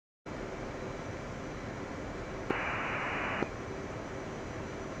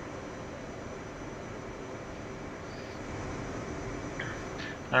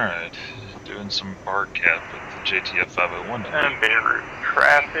Alright, doing some BARCAP with the JTF 501. And Beirut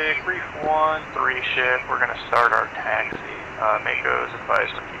traffic, Reef 1, 3 shift, we're going to start our taxi. Mako's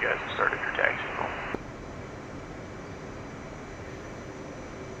advised when you guys have started your taxi.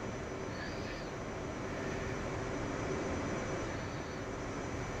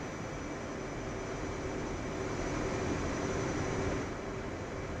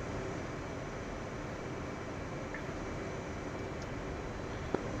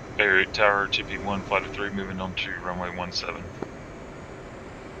 Beirut Tower, TP1, flight of 3, moving on to runway 17.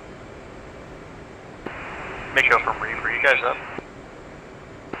 Mako from Reef, are you guys up?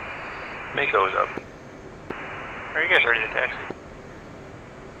 Mako is up. Are you guys ready to taxi?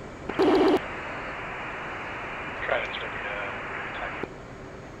 Try to start taxi.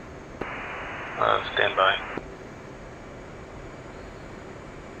 Stand by.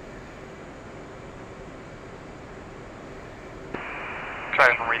 Try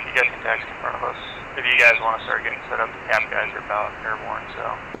from Reef, you guys can taxi in front of us. If you guys want to start getting set up, the cap guys are about airborne,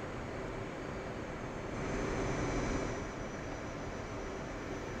 so.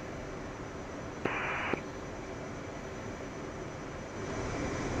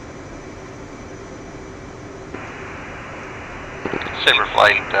 Saber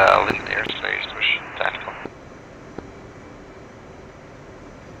flight, leaving the airspace, push tactical.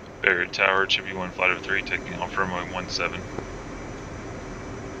 Beirut Tower, TP1, flight of 3, taking off runway 17.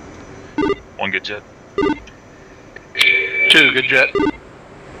 1 good jet. 2 good jet.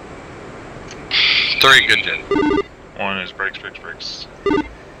 3 good jet. 1 is brakes, brakes, brakes.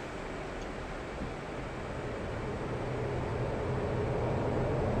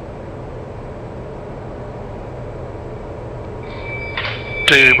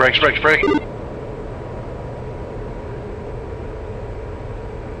 Brakes, brakes, brakes.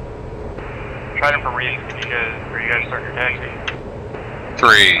 Try them from Reef, are you guys starting your taxi?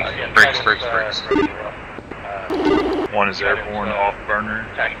 3 Yeah, brakes, brakes, brakes. 1 is airborne, off burner,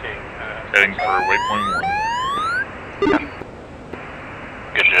 heading for waypoint 1.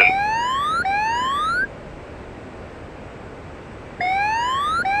 Good jet.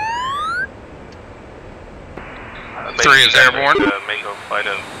 Three is airborne. Mako flight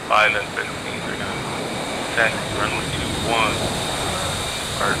of 5 and 15, they're going to taxi runway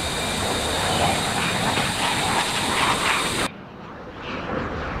 21.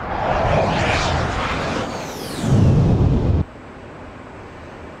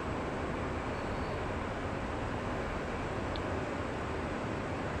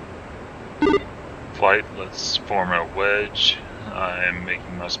 Flight, let's form a wedge. I am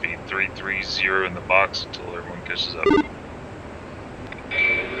making my speed 330 in the box until everyone catches up.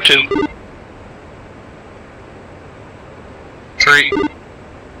 2. 3.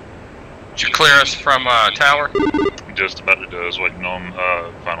 Did you clear us from tower? Just about to do it. I was waiting on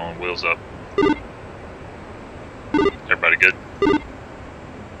final wheels up. Everybody good?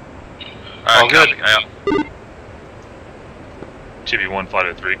 All good. Yeah. TP1, flight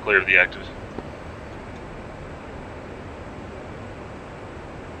of 3, clear of the active.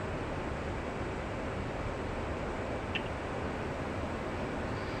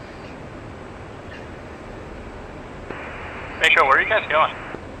 Mako, where are you guys going?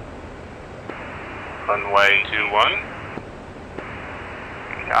 Runway 21.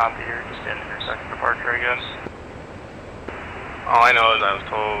 Copy, you're just in intersection departure, I guess. All I know is I was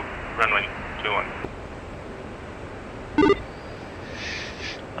told runway 21.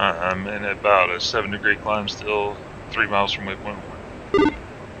 I'm in about a 7-degree climb still, 3 miles from waypoint 1.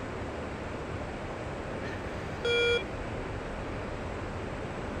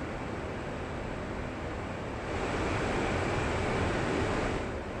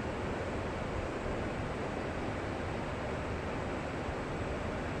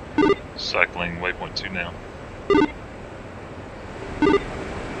 Cycling waypoint 2 now.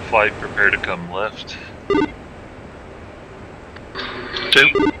 Flight, prepare to come left.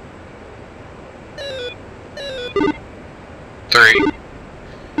 2. 3.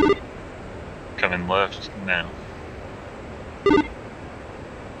 Coming left now.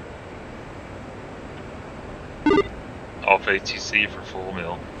 Off ATC for full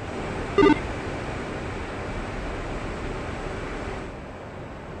mill.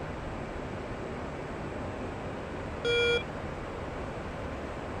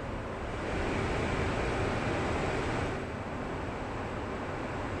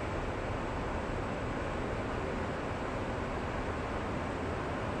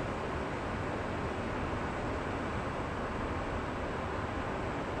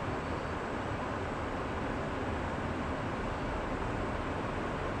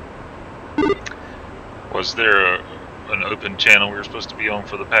 Was there an open channel we were supposed to be on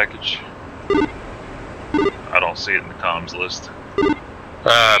for the package? I don't see it in the comms list.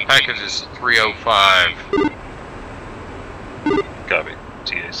 Package is 305. Copy.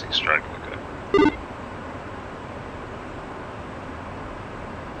 TAC strike. Okay.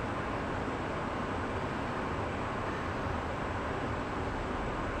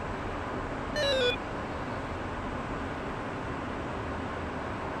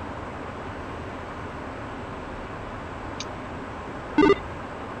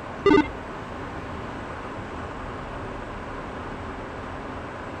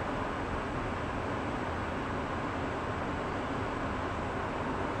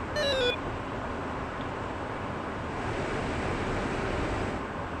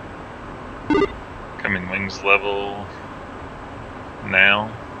 Coming wings level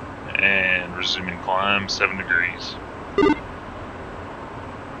now, and resuming climb 7 degrees.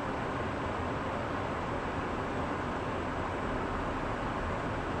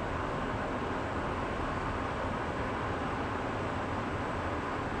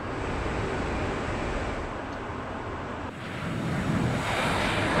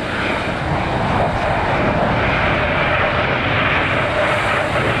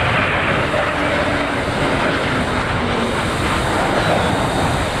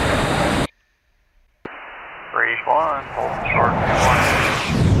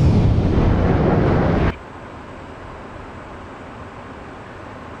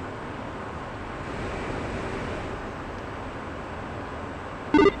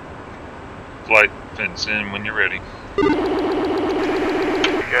 Flight fence in when you're ready. You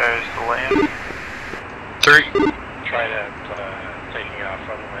guys to land. 3. Try that taking off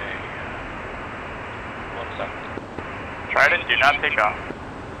runway 17. Trident, do not take off.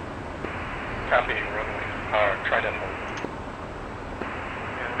 Copy runway. Try that hold.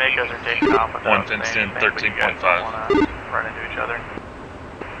 The Makos are taking off without One fenced in, 13.5. Run into each other.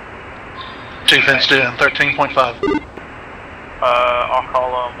 2 fenced in, 13.5. I'll call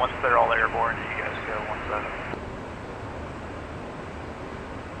them once they're all airborne. You guys go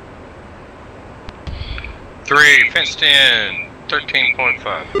 17. 3, fenced in,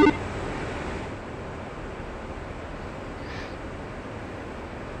 13.5.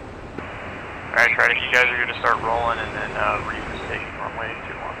 Alright, Trident, you guys are going to start rolling, and then Reef is taking runway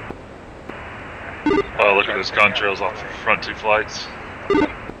 21. Oh, look at those contrails off the front 2 flights.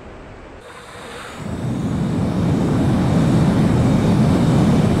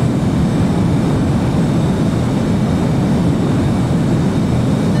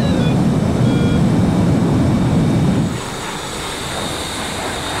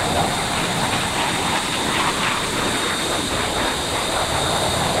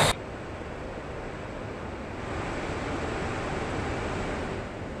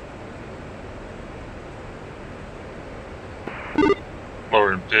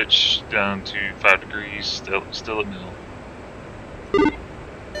 Lower in pitch down to 5 degrees, still at nil.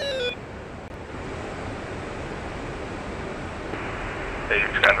 Major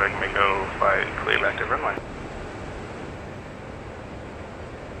traffic, Mako flight clear back to runway.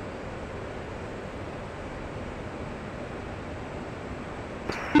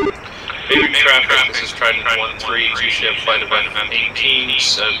 Major traffic, this is Trident 1-3, G-ship flight event 18,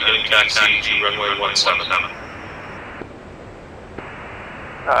 beginning taxi to runway 17.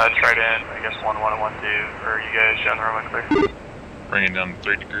 Trident, I guess 1-1 and 1-2, or you guys showing the runway clear? Bringing down to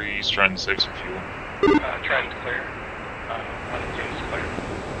 3 degrees, trying to save some fuel. Trident clear. 1-2 is clear.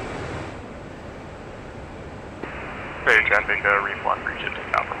 Major traffic, Reef 1, breach it,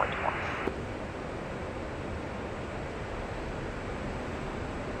 take off from runway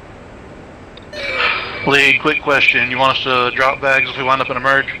 21. Lee, quick question. You want us to drop bags if we wind up in a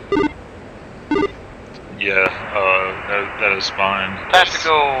merge? Yeah, that is fine.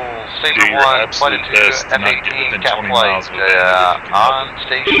 Tactical Saber 1, Flight 2, F-18, Cap Flight, on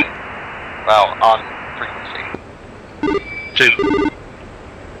station. Well, on frequency. 2.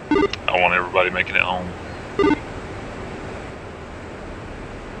 I want everybody making it home.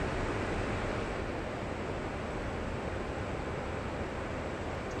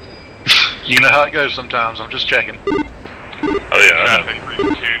 You know how it goes sometimes, I'm just checking. Oh yeah, I know. Traffic, Reef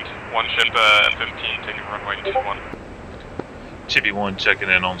 2, one ship F-15 taking runway 21. Chippy 1 checking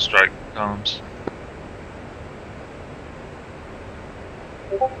in on strike comms.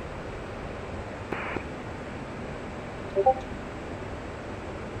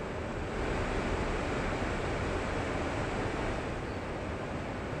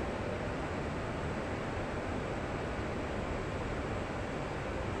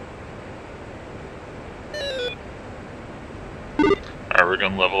 Alright, we're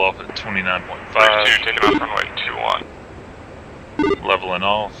gonna level off at 29.5. Reef 2 taking off runway 21. Leveling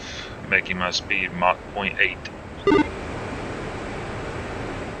off, making my speed Mach 0.8.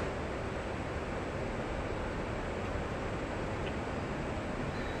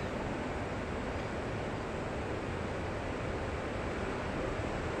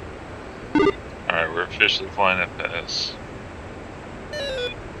 Alright, we're officially flying that pass.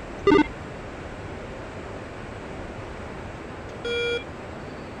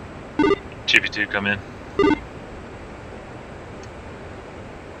 GP2, come in.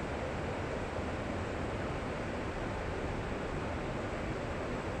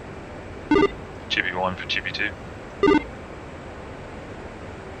 GP1 for GP2.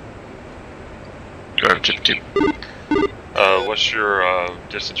 Go ahead, GP2. What's your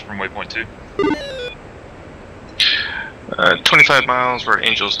distance from waypoint 2? 25 miles, we're at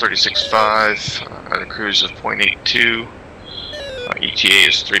Angels 36.5, at a cruise of 0.82. ETA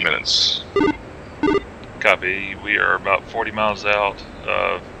is 3 minutes. Copy. We are about 40 miles out,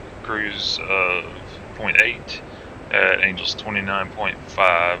 cruise of 0.8 at Angels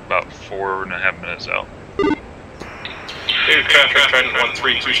 29.5, about 4.5 minutes out. New traffic, Trident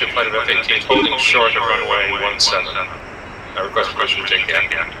 1-3, 2 ship flight of F-18, holding short of runway 17. I request permission to take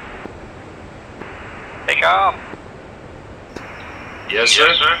that. Take off. Yes,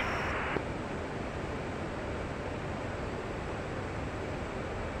 sir.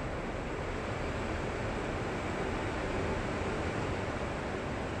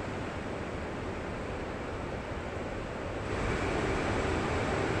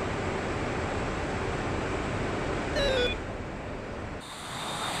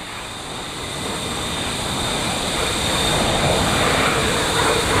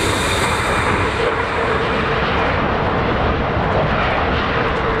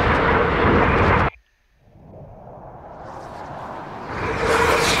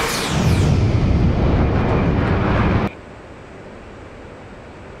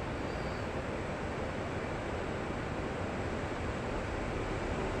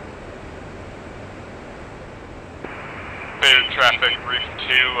 Traffic, brief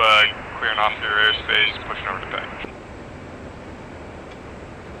 2, clearing off your airspace, pushing over to package.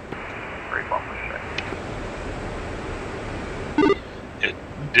 Brief 1, push back. Yeah,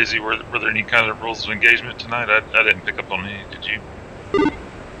 Dizzy, were there any kind of rules of engagement tonight? I didn't pick up on any, did you?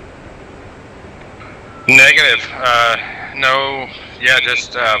 Negative. No, yeah,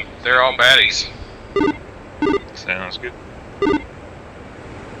 just, they're all baddies. Sounds good.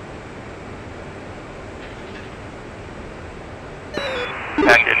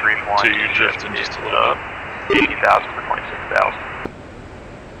 Package reef 1. So you're drifting just a little bit. 80,000 for 26,000.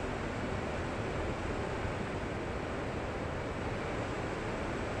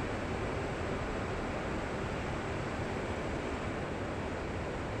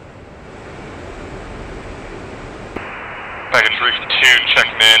 Package reef 2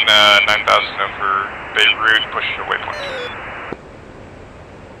 checking in 9,000 over Beirut, pushing to waypoint 2.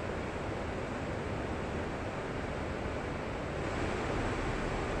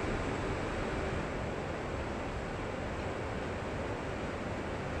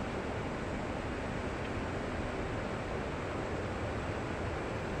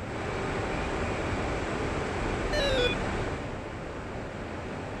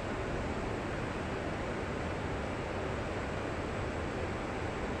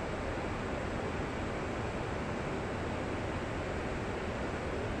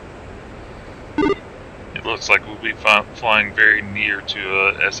 It looks like we'll be flying very near to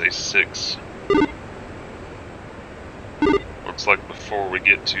SA6. Looks like before we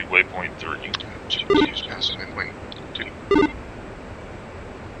get to waypoint 3. GP2's passing waypoint 2.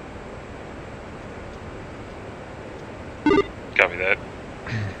 Copy that.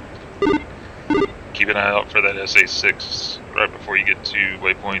 Keep an eye out for that SA6 right before you get to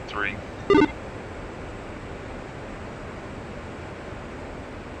waypoint 3.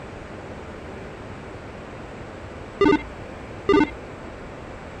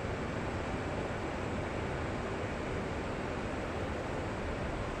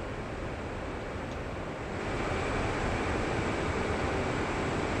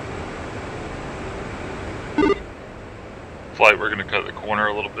 Flight, we're going to cut the corner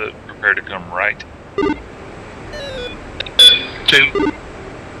a little bit. Prepare to come right. 2.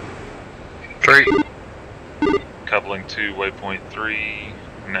 3. Coupling to waypoint 3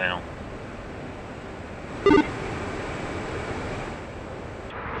 now.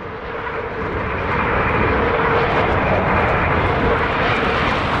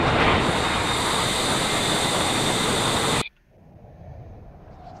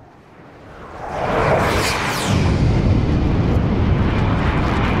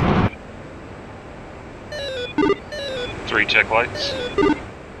 check lights.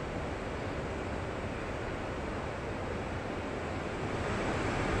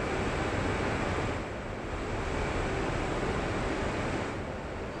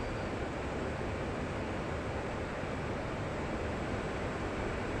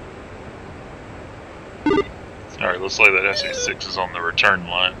 Alright, let's lay that SA6 is on the return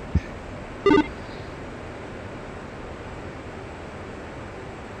line.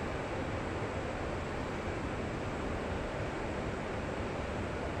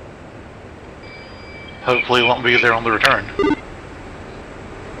 Hopefully it won't be there on the return.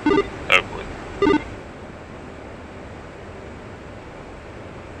 Hopefully.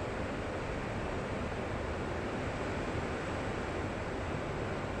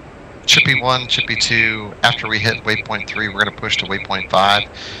 Chippy 1, Chippy 2, after we hit waypoint 3, we're going to push to waypoint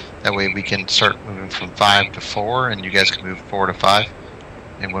 5. That way we can start moving from 5 to 4, and you guys can move 4 to 5.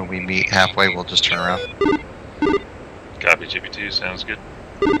 And when we meet halfway, we'll just turn around. Copy, Chippy 2, sounds good.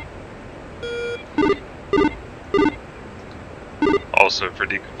 Also, for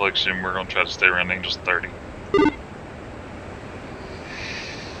deconfliction, we're going to try to stay around Angels 30.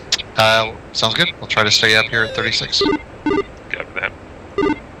 Sounds good. We'll try to stay up here at 36. Copy that.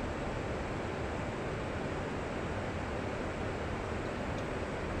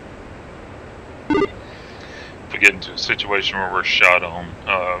 If we get into a situation where we're shot on,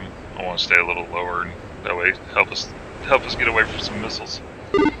 I want to stay a little lower, and that way help us get away from some missiles.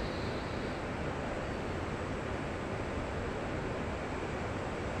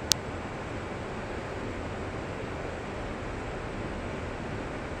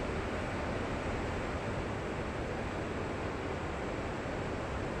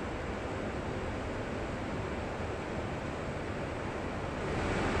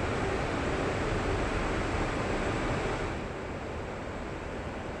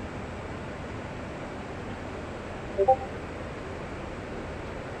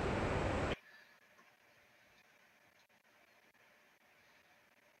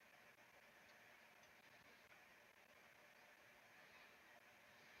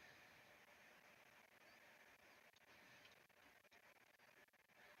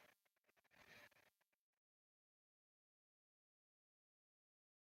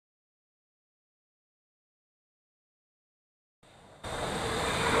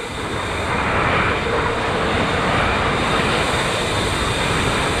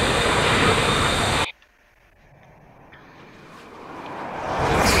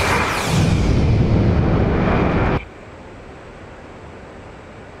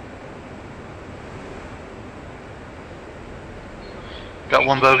 Got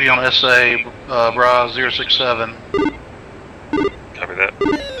one bogey on SA, Bra 067. Copy that.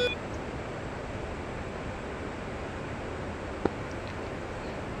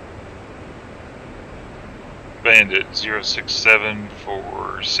 Bandit 067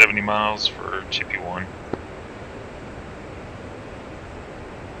 for 70 miles for Chippy 1.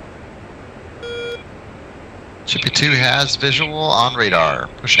 Chippy 2 has visual on radar.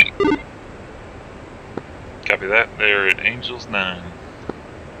 Pushing. Copy that. They're at Angels 9.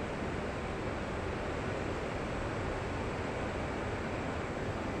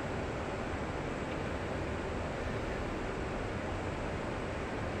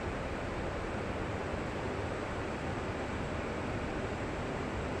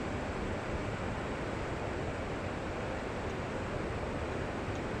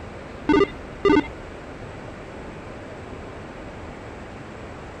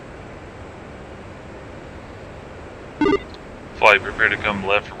 Flight, prepare to come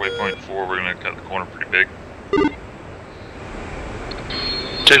left for waypoint 4. We're going to cut the corner pretty big.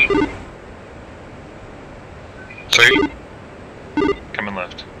 2. 3. Coming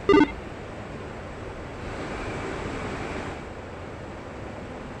left.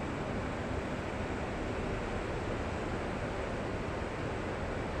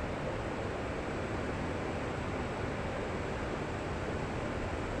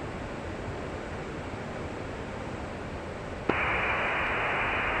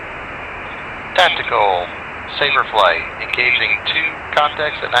 Tactical Saber flight, engaging 2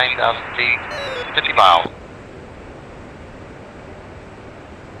 contacts at 9,000 feet, 50 miles.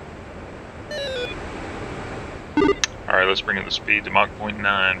 Alright, let's bring in the speed to Mach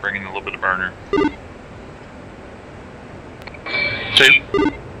 0.9, bring in a little bit of burner. 2.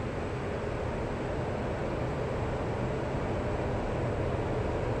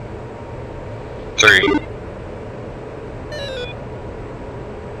 3.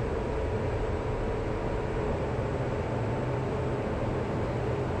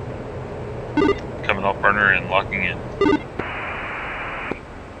 Coming off burner and locking in.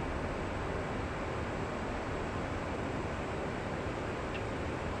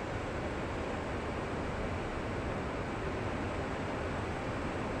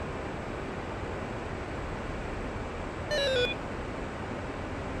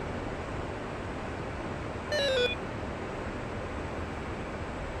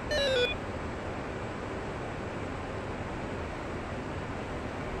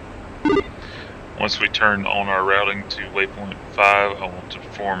 Once we turn on our routing to waypoint 5, I want to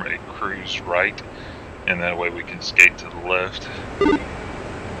perform a cruise right, and that way we can skate to the left.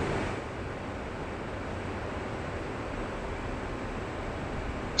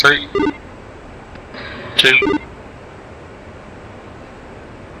 Three. Two.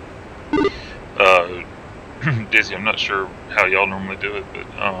 Dizzy, I'm not sure how y'all normally do it, but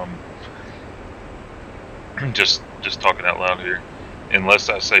just talking out loud here. Unless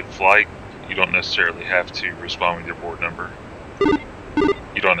I say flight, you don't necessarily have to respond with your board number.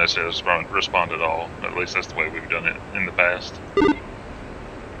 You don't necessarily respond at all. At least that's the way we've done it in the past.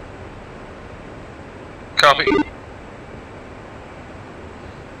 Copy.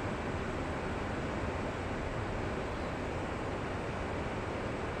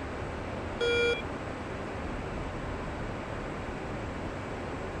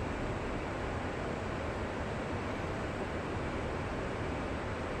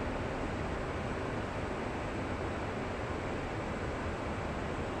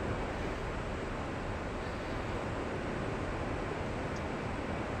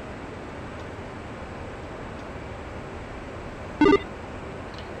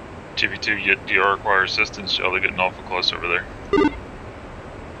 GP2, do you require assistance? Y'all are getting awful close over there.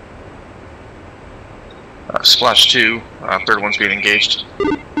 Splash 2, third one's being engaged.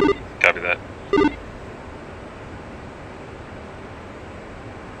 Copy that.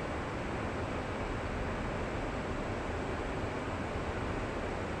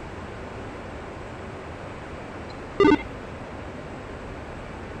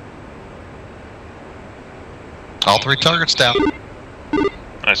 All 3 targets down.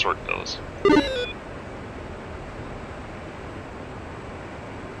 Nice work, fellas.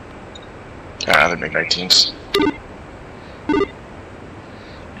 They're MiG-19s.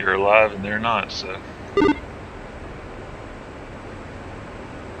 You're alive and they're not, so. 3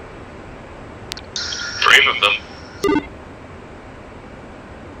 of them.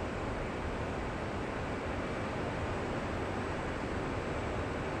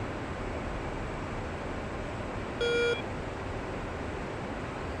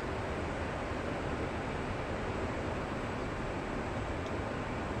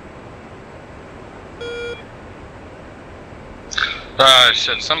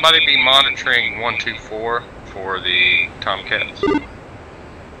 Should somebody be monitoring 124 for the Tomcats?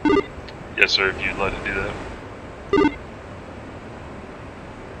 Yes, sir, if you'd like to do that.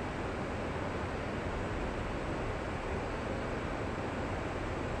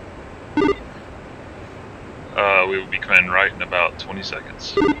 We will be coming right in about 20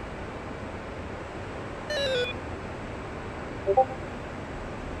 seconds.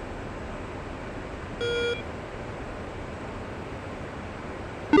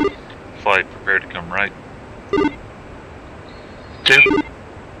 Flight, prepare to come right. 2.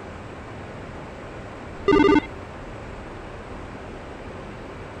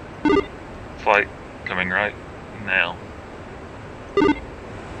 Flight, coming right now.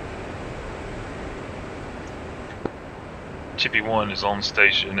 Chippy 1 is on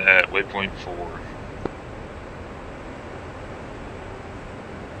station at waypoint 4.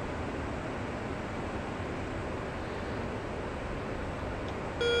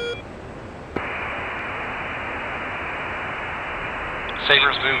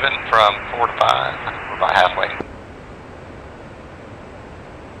 Saber's moving from 4 to 5. We're about halfway.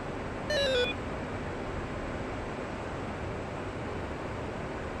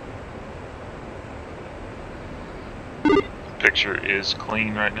 Picture is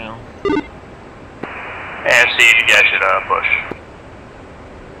clean right now. And see if you guys should push.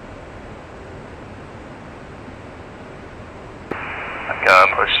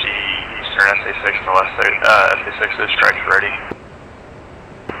 I've pushed the eastern SA6 to the left side. SA6 is strikes ready.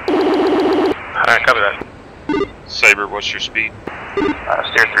 Alright, copy that. Saber, what's your speed?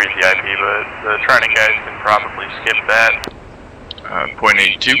 Steer 3 VIP, but the training guys can probably skip that.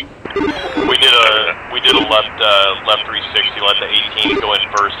 0.82. We did a left 360, let the 18 go in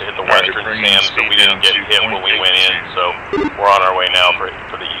first to hit the western SAM, so we didn't get hit when we went in, so we're on our way now for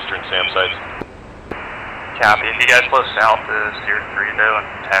the eastern SAM sites. Copy. If you guys flow south to Steer 3 though and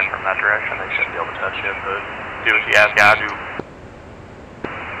attack from that direction, they shouldn't be able to touch you, but do what you guys gotta do.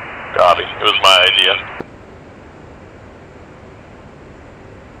 Copy. It was my idea.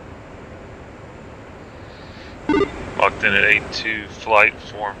 Locked in at 8-2, flight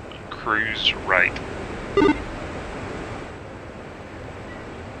form, cruise right.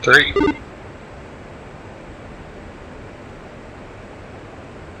 3.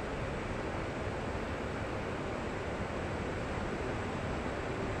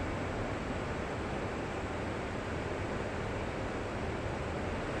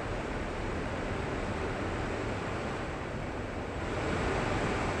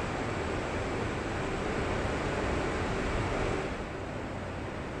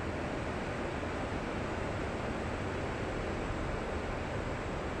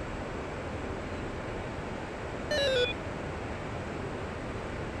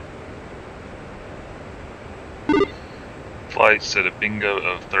 flight set a bingo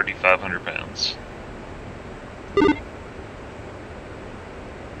of 3,500 pounds.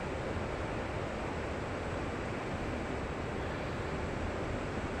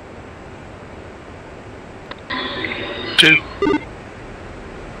 Two.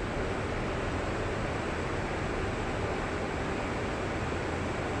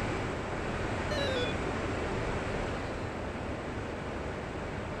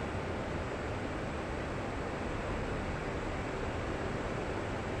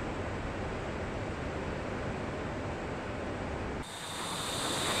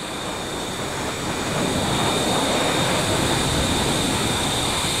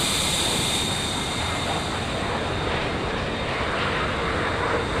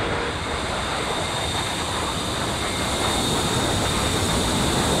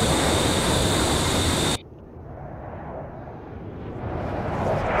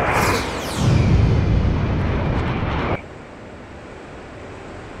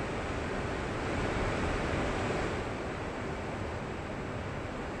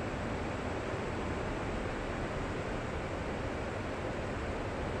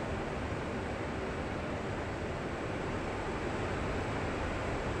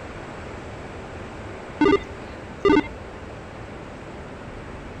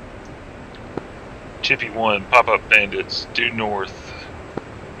 Chippy 1, pop-up bandits, due north.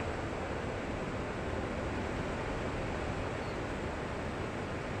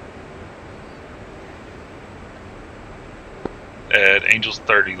 At Angels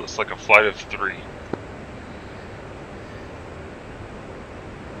 30, looks like a flight of 3.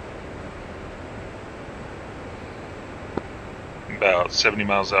 About 70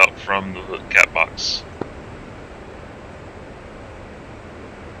 miles out from the cat box.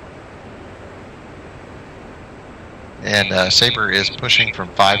 And Saber is pushing from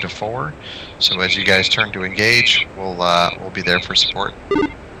 5 to 4. So as you guys turn to engage, we'll be there for support.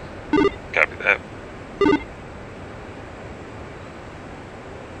 Copy that.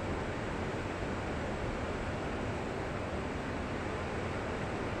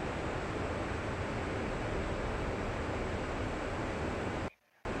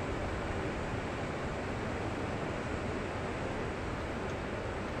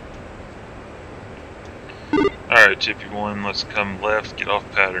 Alright, Chippy 1, let's come left, get off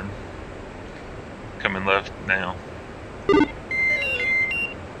pattern. Coming left now.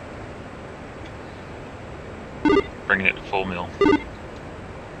 Bringing it to full mill.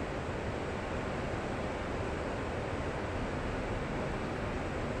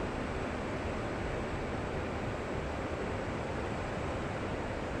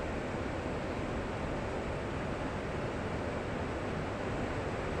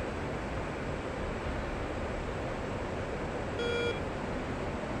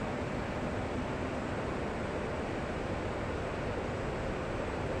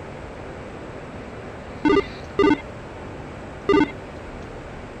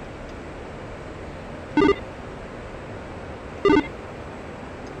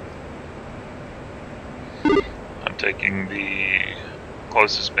 Taking the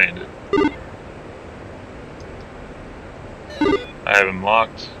closest bandit. I have him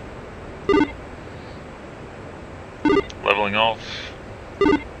locked. Leveling off.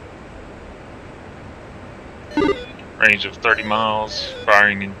 Range of 30 miles,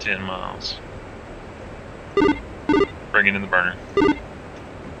 firing in 10 miles. Bringing in the burner.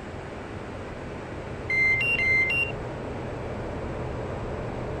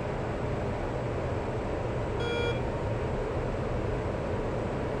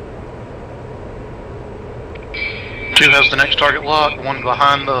 Two has the next target locked, one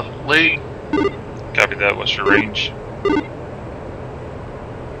behind the lead. Copy that, what's your range?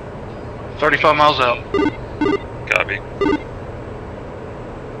 35 miles out. Copy.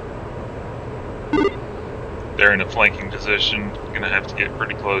 They're in a flanking position, gonna have to get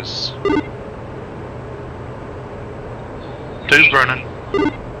pretty close. Two's burning.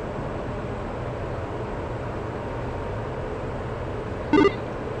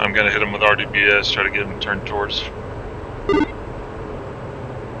 I'm gonna hit them with RDBS, try to get them turned towards.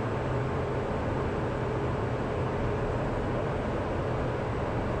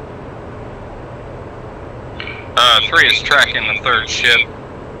 3 is tracking the 3rd ship.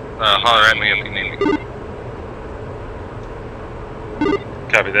 Holler at me if you need me.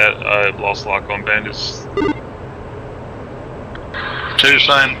 Copy that. I've lost lock on bandits. 2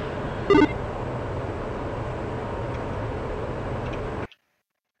 same.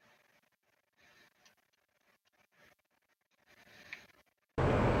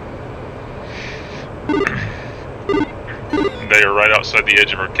 They are right outside the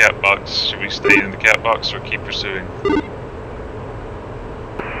edge of our cat box. Should we stay in the cat box or keep pursuing?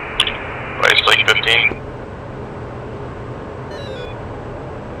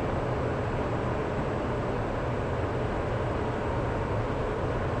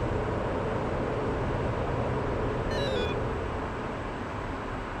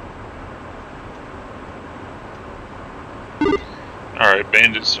 Alright,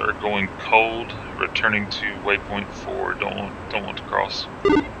 bandits are going cold, returning to waypoint 4, don't want to cross.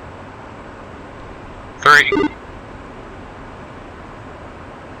 3.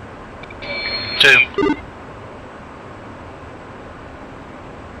 2.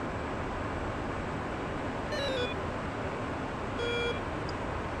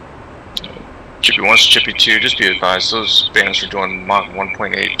 Chippy 1's Chippy 2, just be advised, those bandits are doing Mach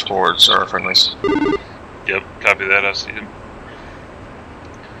 1.8 towards our friendlies. Yep, copy that, I see them.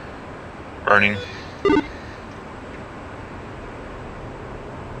 Burning.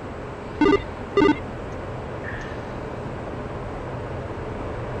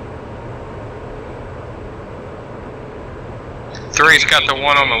 Three's got the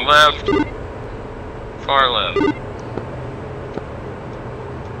one on the left, far left.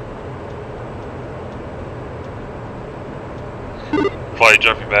 Flight,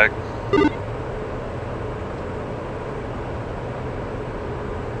 drop your back.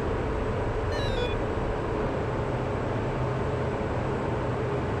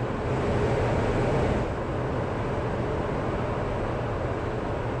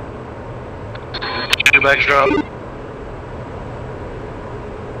 Your bags drop.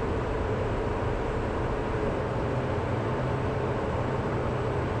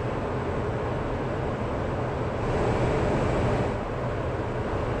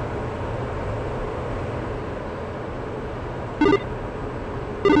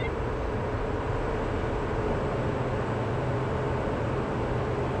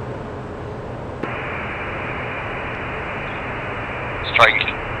 Strike.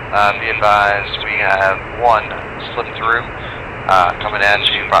 Be advised, we have one slip through, coming at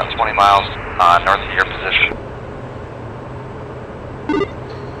you about 20 miles north of your position.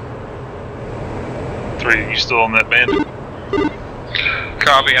 3, you still on that bandit?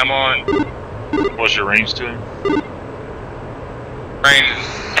 Copy, I'm on. What's your range to him? Range is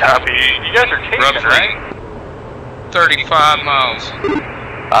Copy. You guys are chasing, roughly right? 35 miles.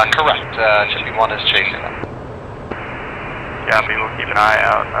 Correct. Chippy 1 is chasing them. Copy, we'll keep an eye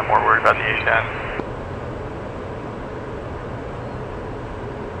out. I'm more worried about the A-10.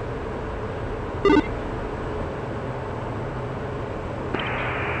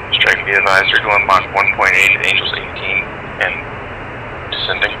 Strike, be advised, they're doing Mach 1.8 to Angels 18 and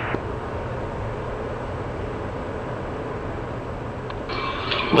descending.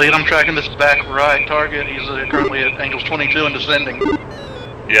 Lead, I'm tracking this back right target. He's currently at Angels 22 and descending.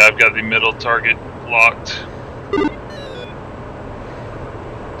 Yeah, I've got the middle target locked.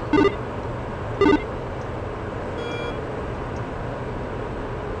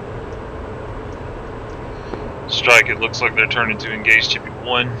 Strike, it looks like they're turning to engage Chippy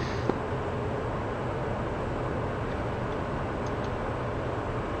 1.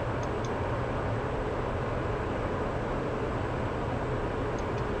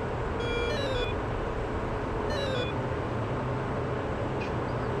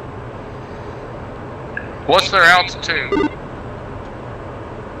 What's their altitude?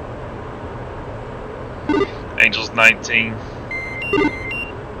 Angels 19.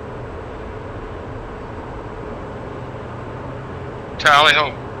 Tally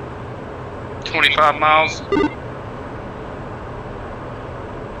ho. 25 miles.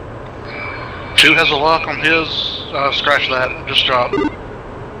 2 has a lock on his. Scratch that. Just drop.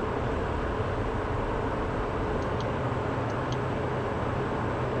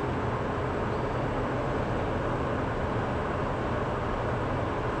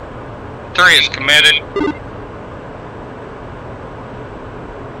 Three is committed.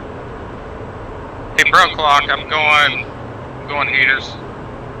 Hey, bro clock, I'm going heaters.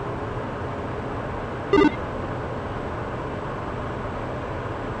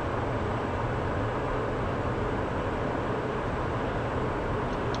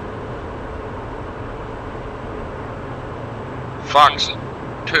 Fox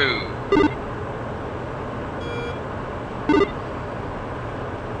 2.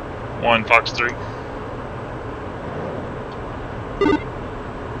 One, Fox 3.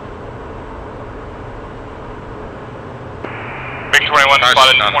 Big 21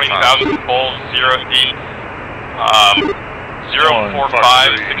 spotted 20,000 full 0 D.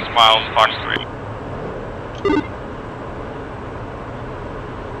 045 6 miles, Fox 3.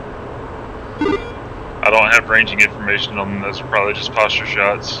 I don't have ranging information on them, those are probably just posture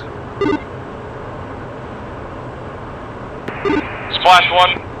shots. Splash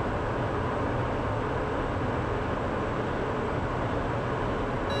 1.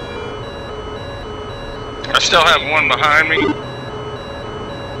 I still have one behind me.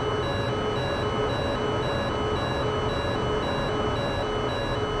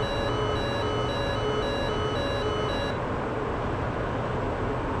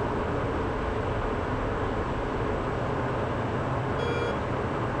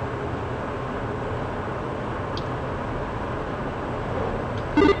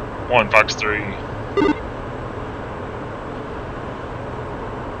 1 Fox 3.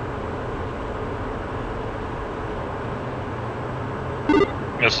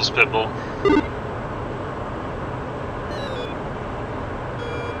 Missiles Pitbull.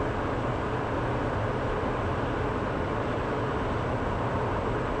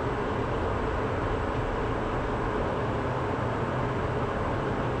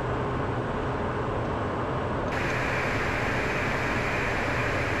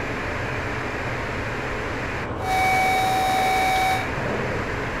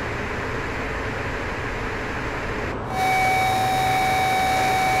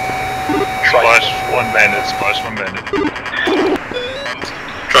 Splash 1 bandit, splash 1 bandit.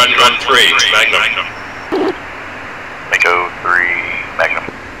 Trying to run 3, Magnum. Mako 3, Magnum.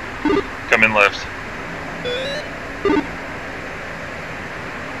 Come in left.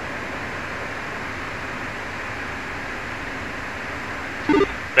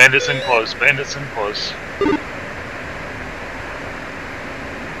 Bandits in close, bandits in close.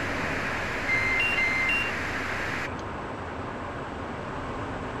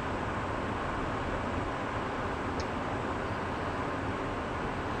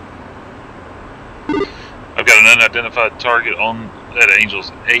 I've got an unidentified target on at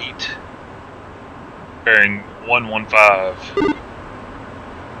Angels 8, bearing 115.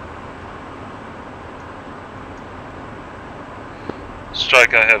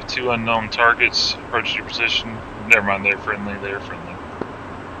 Strike, I have 2 unknown targets. Approach your position. Never mind, they're friendly, they're friendly.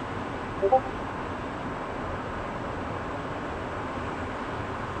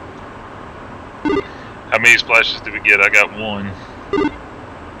 How many splashes did we get? I got 1.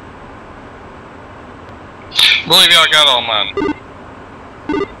 Believe y'all got all mine.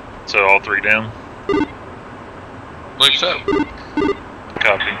 So all 3 down? Believe so.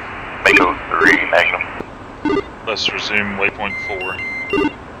 Copy. Mako 3, Magnum. Let's resume waypoint 4.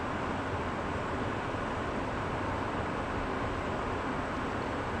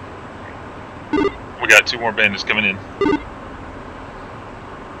 We got 2 more bandits coming in.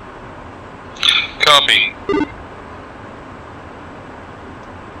 Copy.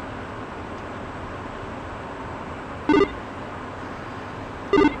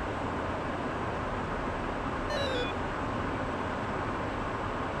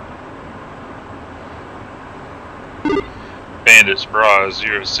 Bandits, Bra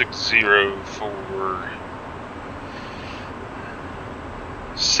 060 for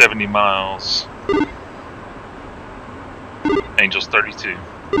 70 miles. Angels 32.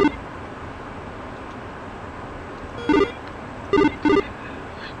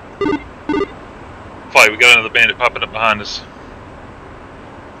 Flight, we got another bandit popping up behind us.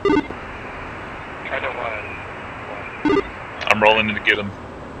 I'm rolling in to get him.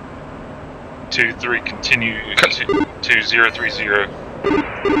 2-3, continue. 2030.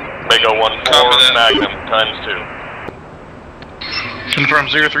 Mako 1-4, Magnum, times 2. Confirm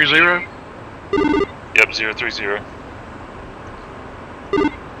 030. Yep, 030.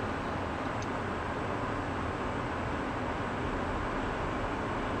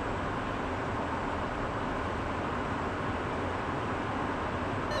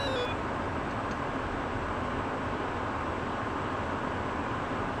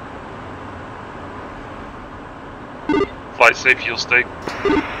 Flight safe, you'll stay.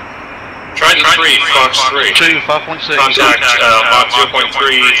 Trident 3, Fox 3. 2, 5.6. Contact Mach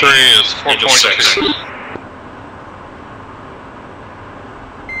 0.3. 3 is 4.6.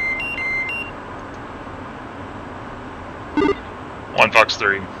 1 Fox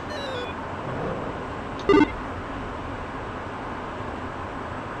 3.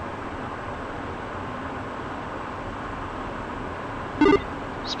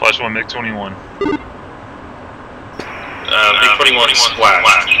 Splash 1 MiG-21. MiG-21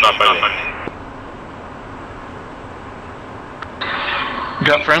 splash, not by me.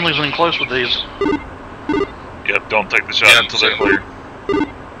 Got friendlies in close with these. Yep, don't take the shot until they're clear.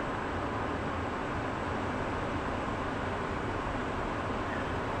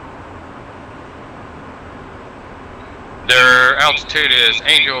 Their altitude is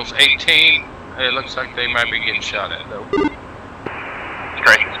Angels 18. It looks like they might be getting shot at though.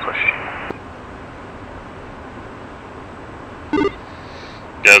 Strike is pushing.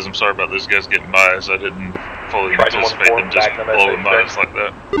 Guys, I'm sorry about this. Guys getting by us. I didn't fully anticipate them just blowing by us like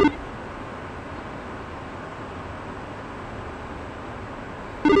that.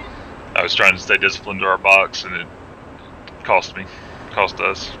 I was trying to stay disciplined to our box, and it cost me. Cost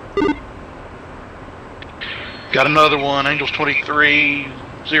us. Got another one, Angels 23,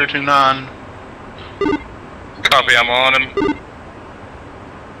 029. Copy, I'm on him.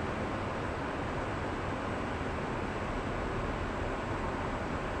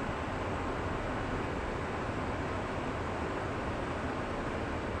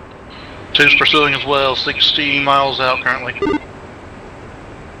 Two's pursuing as well, 60 miles out currently.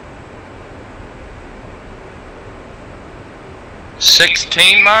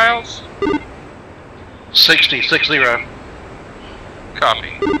 $16 miles? 60.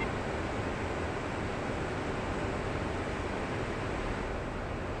 Copy.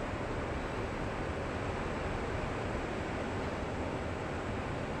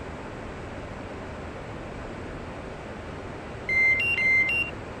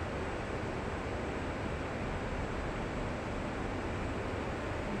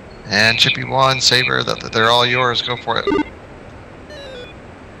 And Chippy 1, Saber, they're all yours. Go for it.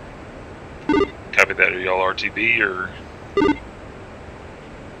 Copy that. Are y'all RTB or?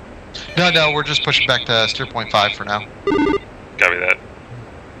 No, we're just pushing back to steer point 5 for now. Copy that.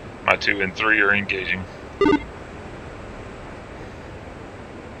 My 2 and 3 are engaging. 2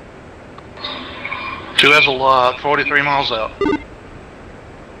 has a lock, 43 miles out.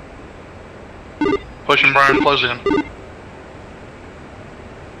 Push and burn, close in.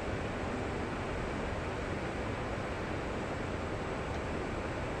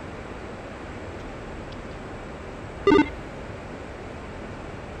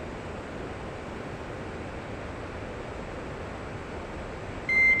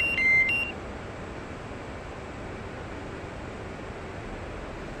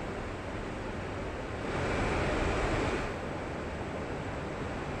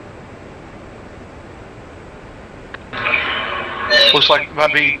 Looks like there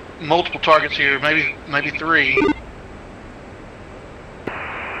might be multiple targets here, maybe 3.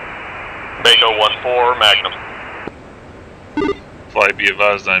 Mako 1-4, Magnum. Flight, be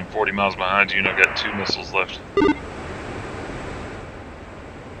advised I'm 40 miles behind you and I've got 2 missiles left.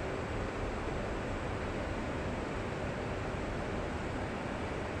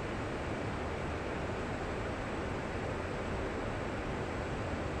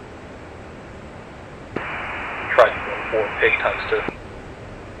 Try 1-4, pig times 2.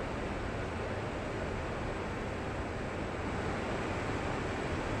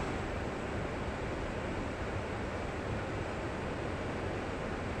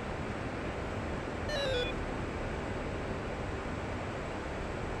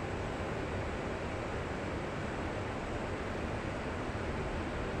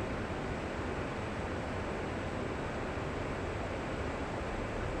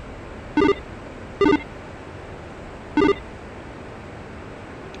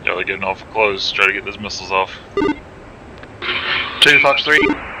 Y'all are getting awful close. Try to get those missiles off. 2, Fox 3.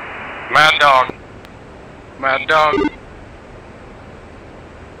 Mad Dog. Mad Dog.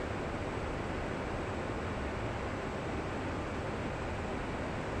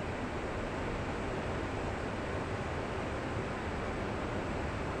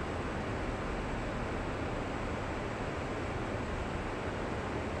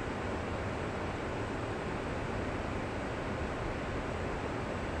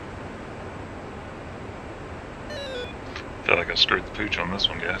 I feel like I screwed the pooch on this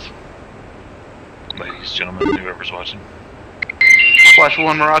one, guys. Ladies, gentlemen, whoever's watching. Splash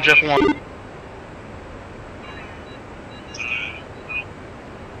 1, Mirage F1.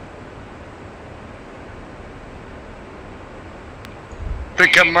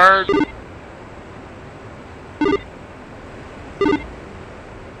 Pick up Merg.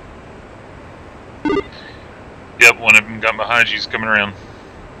 Yep, one of them got behind you. He's coming around.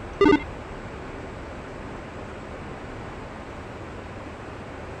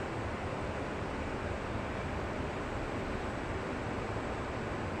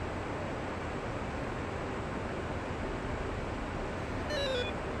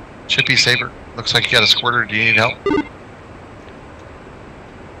 Chippy, Saber, looks like you got a squirter. Do you need help?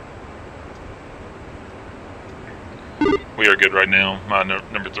 We are good right now. My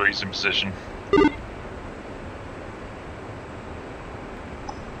number 3's in position.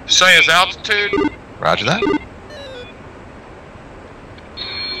 Say his altitude. Roger that.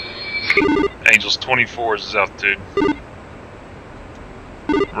 Angels 24 is his altitude.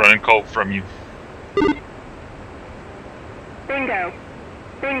 Running cold from you. Bingo.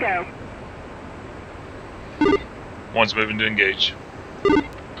 Bingo. One's moving to engage.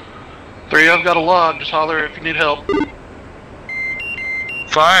 3, I've got a log, just holler if you need help.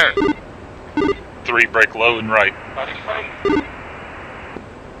 Fire. 3, break low and right.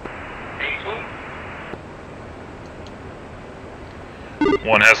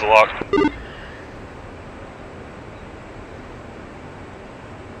 One has a lock.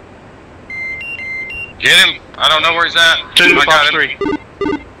 Get him. I don't know where he's at. 2, I Fox got him. 3.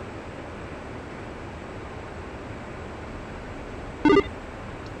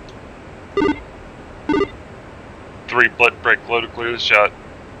 Three, break low to clear the shot.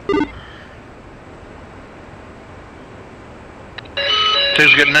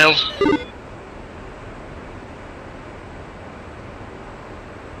 R2's getting nails.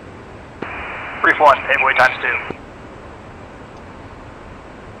 Brief 1, payboy times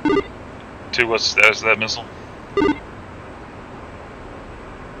 2. 2, what's the status of that missile?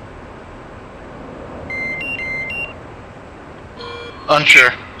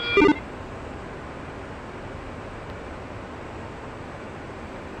 Unsure.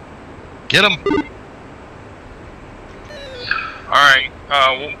 Get him. Alright,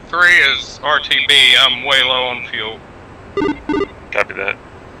 3 is RTB. I'm way low on fuel. Copy that.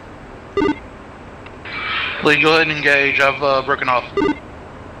 Lee, go ahead and engage. I've broken off.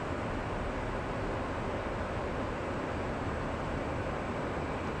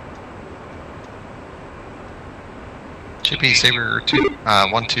 Chippy Saber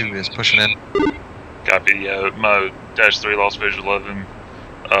 1-2 is pushing in. Copy. My -3 lost visual of him.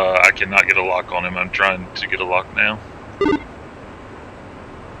 I cannot get a lock on him. I'm trying to get a lock now.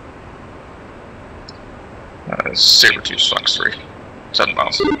 Saber 2 Fox 3. 7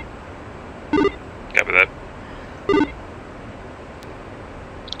 miles. Copy that.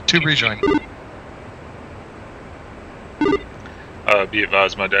 2 rejoin. Be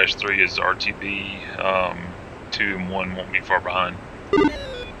advised, my -3 is RTB. 2 and 1 won't be far behind.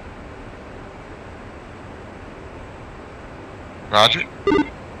 Roger.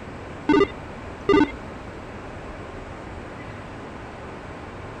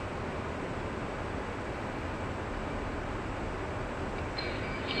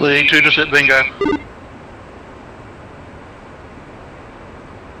 Lee, 2 just hit bingo.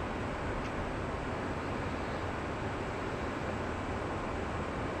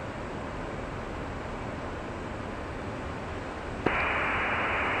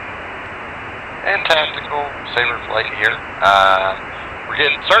 And tactical, Saber flight here.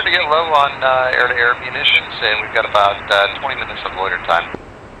 We're starting to get low on air-to-air munitions, and we've got about 20 minutes of loiter time.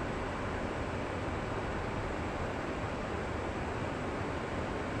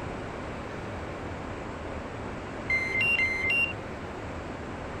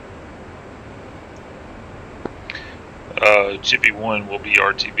 Chippy 1 will be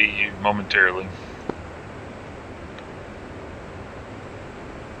RTB momentarily.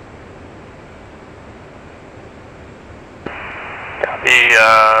 Copy.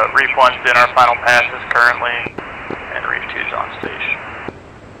 Reef 1's in our final passes currently, and Reef 2's on station.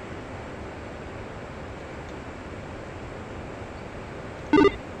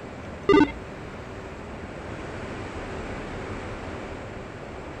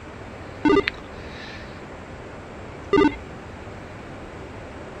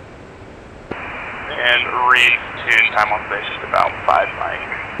 And Reef 2's time on station is about 5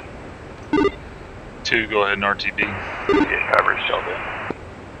 mic. 2, go ahead and RTB. Get coverage, Sheldon.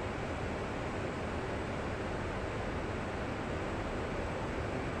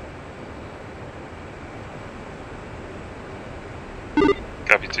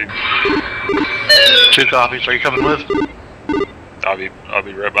 Copy 2. 2 copies. Are you coming with? I'll be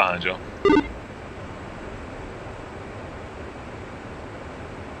right behind y'all.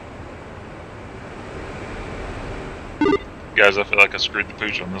 Guys, I feel like I screwed the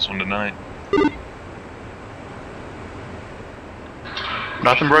pooch on this one tonight.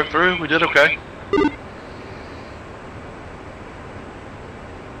 Nothing broke through. We did okay.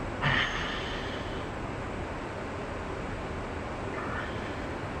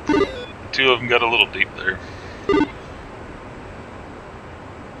 Two of them got a little deep there.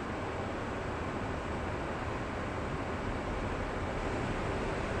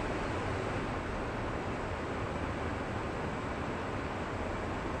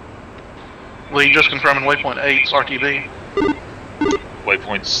 Lee, just confirming waypoint 8's RTB.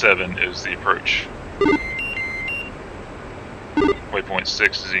 Waypoint 7 is the approach. Waypoint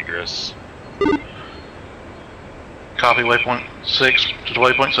 6 is egress. Copy waypoint 6 to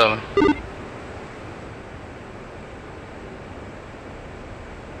waypoint 7.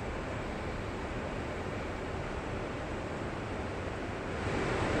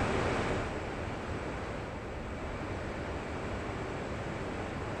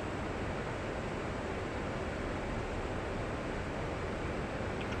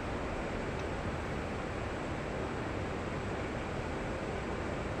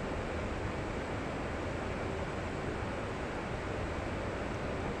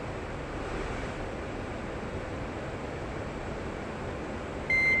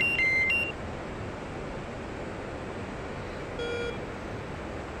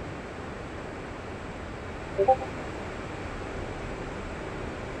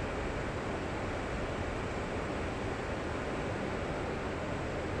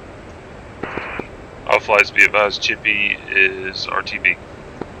 All flights be advised, Chippy is RTB.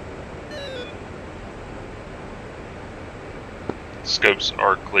 Scopes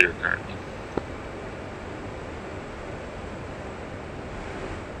are clear currently.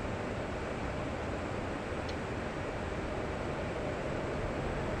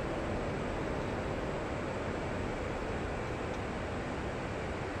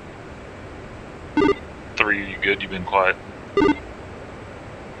 You good? You've been quiet.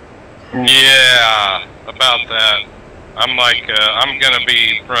 Yeah, about that. I'm like, I'm gonna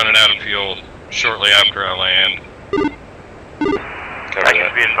be running out of fuel shortly after I land. I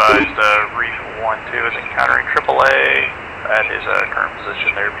can be advised, Reef 1-2 is encountering AAA at his current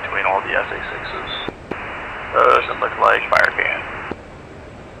position there between all the SA-6s. Doesn't look like fire can.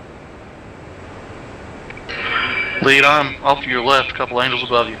 Lead, I'm off to your left, a couple angels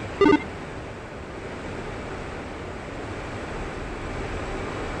above you.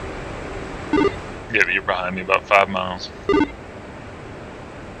 Yeah, but you're behind me about 5 miles.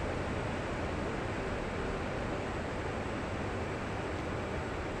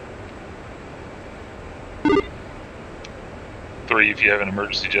 Three, if you have an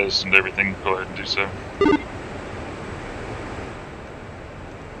emergency jettison and everything, go ahead and do so.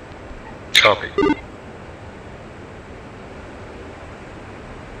 Copy.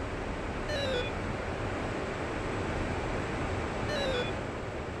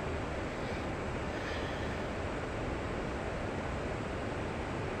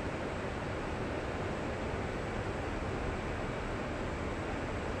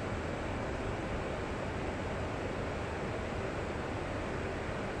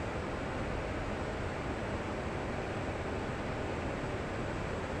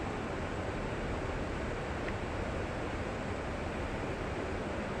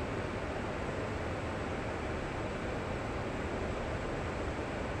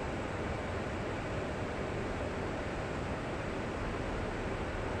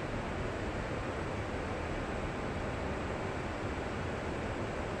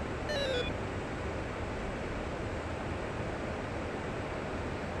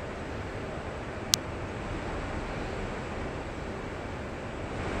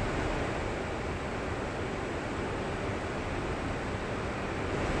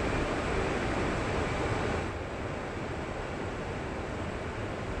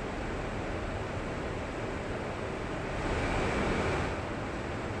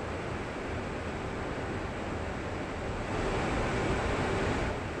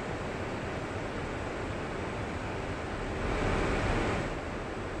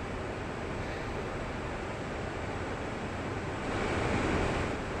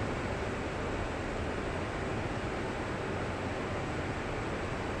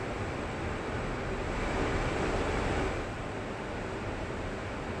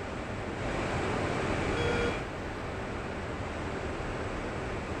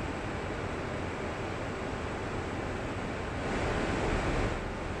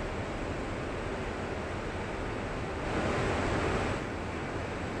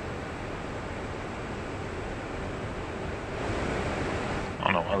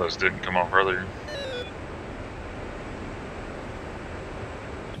 I don't know why those didn't come off earlier.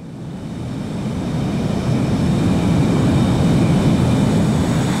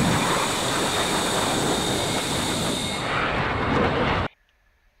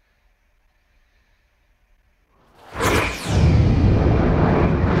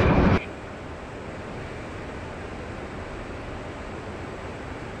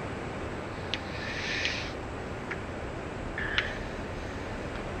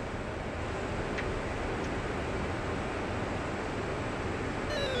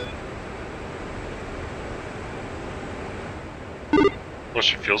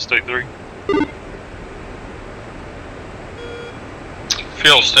 What's your fuel state, 3?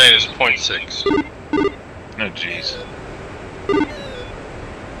 Fuel state is 0.6. No, jeez.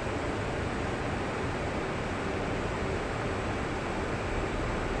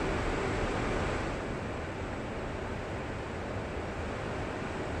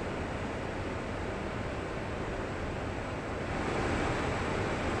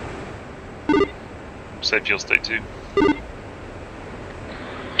 Say fuel state 2.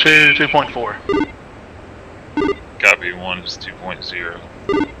 2.4. Copy, 1 is 2.0.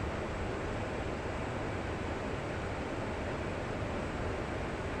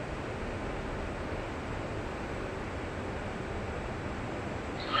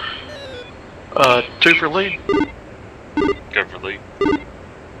 Two for lead. Go for lead.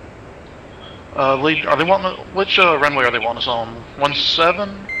 Lead, are they wanting, which runway are they wanting us on?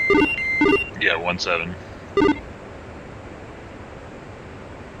 17? Yeah, 17.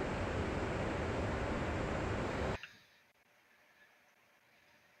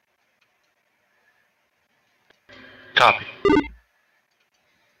 Copy.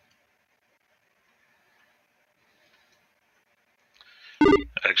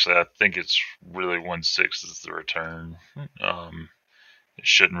 Actually, I think it's really 1/6 is the return. It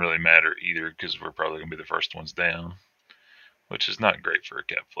shouldn't really matter either because we're probably going to be the first ones down, which is not great for a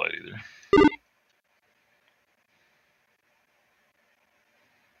cap flight either.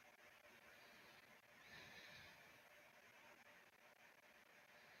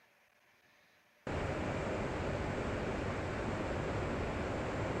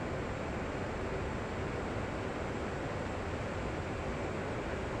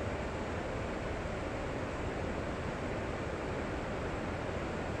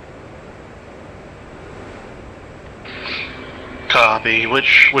 Copy.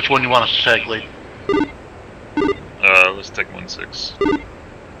 Which one you want us to take, lead? Let's take 1/6.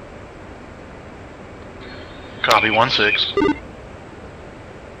 Copy, 1/6.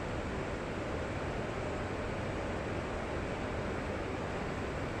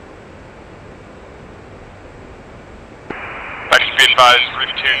 Actually, be advised, Reef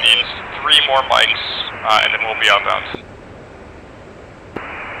 2 needs 3 more mics, and then we'll be outbound.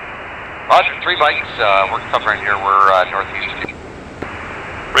 Roger, 3 mics, we're covering here, we're northeast of you.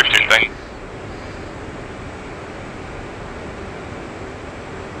 Reef 2, thank you.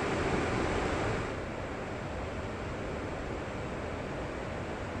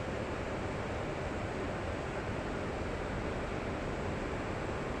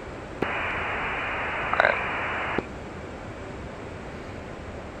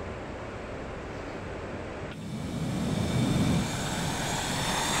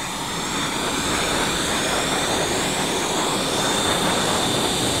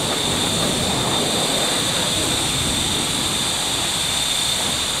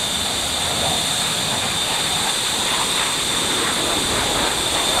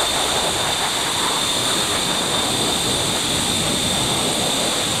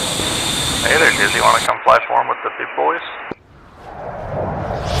 Hey there, Dizzy. Want to come fly for him with the big boys?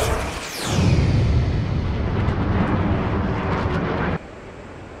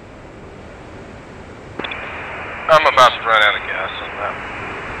 I'm about to run out of gas on that.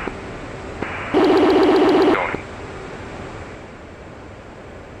 Going.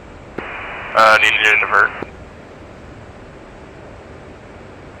 Need you to divert.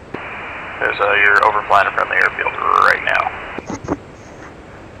 There's you're overflying a friendly airfield right now.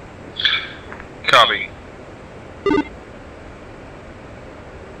 Copy.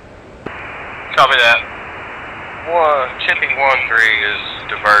 Copy that. Chipping 1-3 is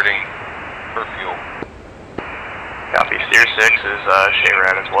diverting for fuel. Copy. Steer 6 is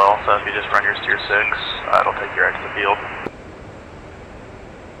Shayrad as well, so if you just run your Steer 6, it'll take you right to the field.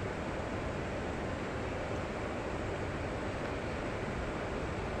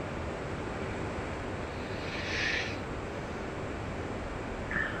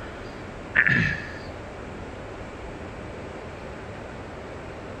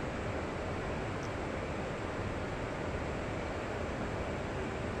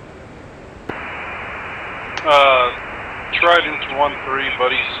 Trident 1-3,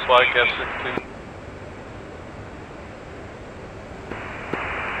 buddy, spike F-16.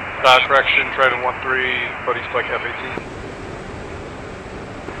 Correction, Trident 1-3, buddy, spike F-18.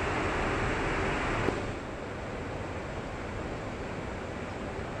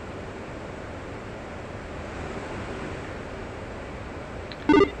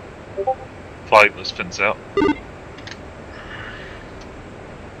 Flight, let's fence out.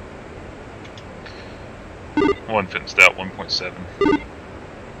 One fenced out, 1.7.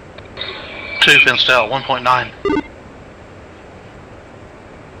 2 fenced out, 1.9.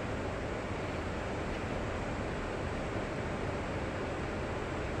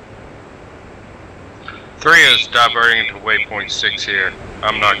 Three is diverting into waypoint 6 here.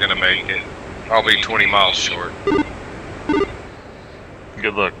 I'm not gonna make it. I'll be 20 miles short.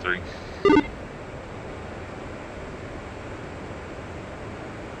 Good luck, 3.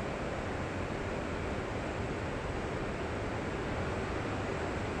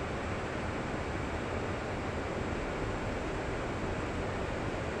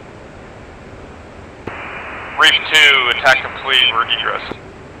 Reef 2, attack complete, we're egress.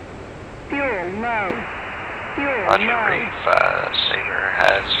 Fuel low. Fuel Roger, low. Reef, Saber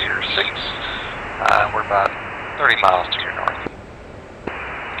has your 6. We're about 30 miles to your north.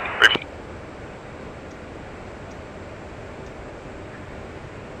 Reef.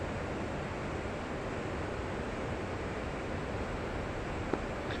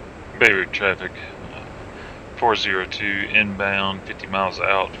 Beirut traffic, 402 inbound, 50 miles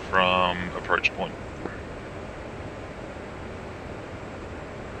out from approach point.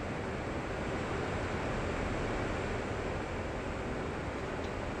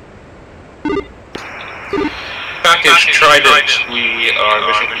 Package Trident, we are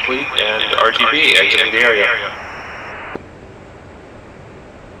mission complete and RTB exiting the area.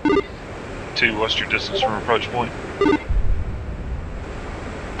 2, what's your distance from approach point?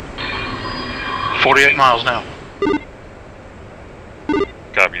 48 miles now.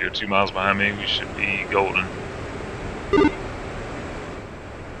 Copy, you're 2 miles behind me, we should be golden.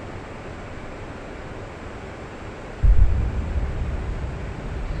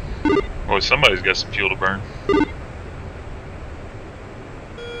 Boy, somebody's got some fuel to burn.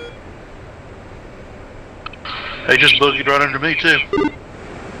 They just boogied right under me too.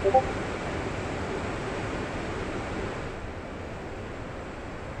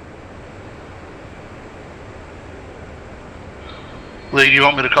 Lee, do you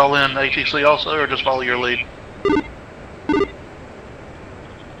want me to call in ATC also, or just follow your lead?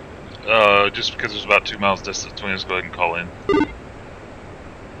 Just because there's about 2 miles distance between us, go ahead and call in.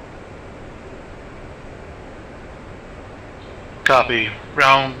 Copy.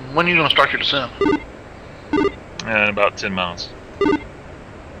 Brown, when are you going to start your descent? And about 10 miles.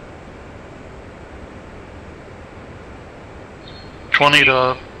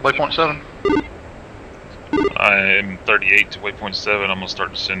 To waypoint 7. I am 38 to waypoint 7. I'm going to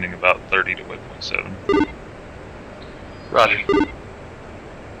start descending about 30 to waypoint 7. Roger.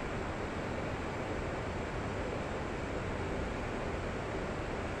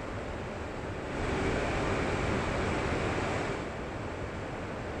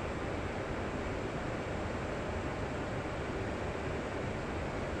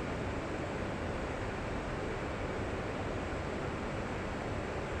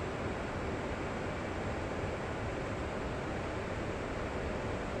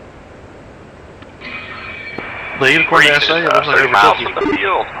 Lee, according to SA, it looks like 30 miles overtook from the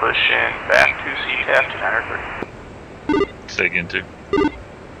field, pushing back to CTF 230. Say again, too.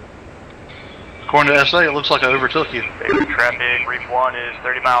 According to SA, it looks like I overtook you. Favorite traffic, Reef 1 is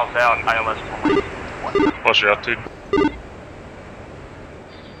 30 miles out, ILS 20. What's your altitude?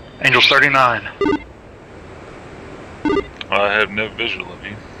 Angels 39. I have no visual of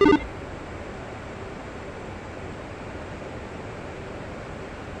you.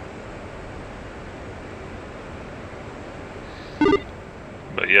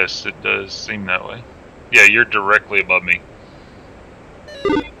 But yes, it does seem that way. Yeah, you're directly above me.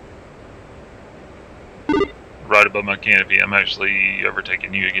 Right above my canopy. I'm actually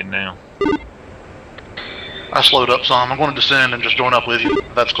overtaking you again now. I slowed up some. I'm going to descend and just join up with you.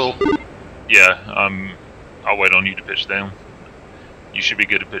 That's cool. Yeah, I'll wait on you to pitch down. You should be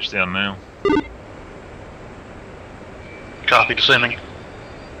good to pitch down now. Copy, descending.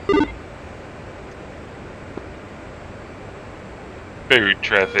 Buried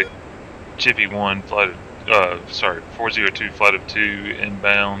traffic, Chippy 1, flight of, 402, flight of 2,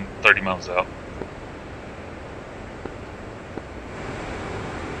 inbound, 30 miles out.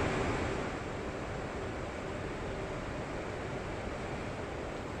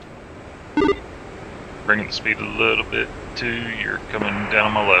 Bringing the speed a little bit, 2, you're coming down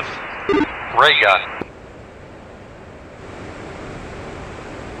on my left. Ray gun.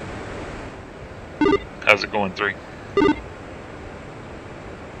 How's it going, 3?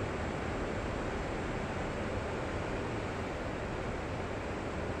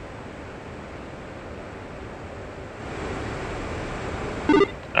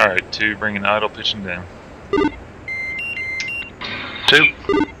 Alright, 2, bringing idle, pitching down. 2.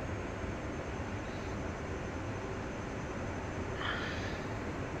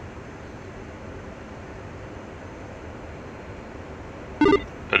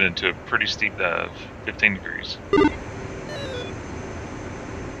 Put into a pretty steep dive, 15 degrees.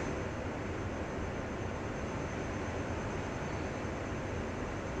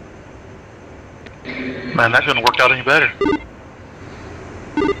 Man, that couldn't have worked out any better.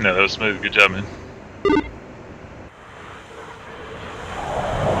 No, that was smooth. Good job, man.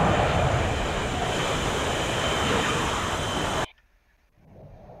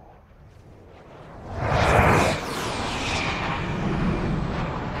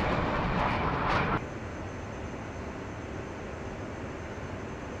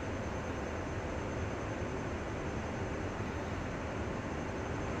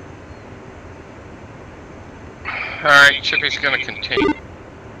 Alright, Chippy's gonna continue.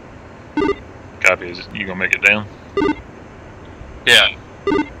 Copy. Is it, you gonna make it down? Yeah.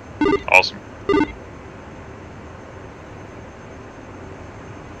 Awesome.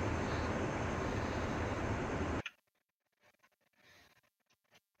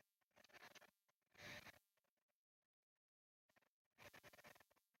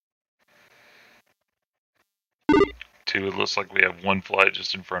 Two, it looks like we have one flight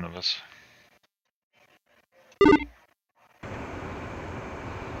just in front of us.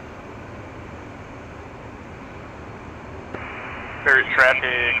 Barrett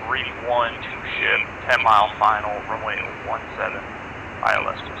traffic, Reef 1, 2 ship, 10-mile final, runway 17,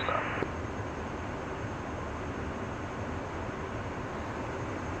 ILS to stop.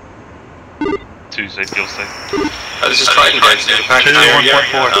 Two safe, fuel safe. This is Triton, guys. Get back to the area.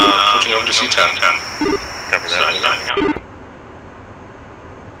 1.4. Switching over to C10. Cover that.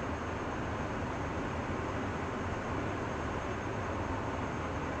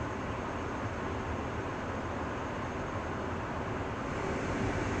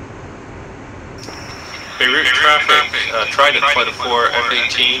 Beirut traffic, Trident Flight of 4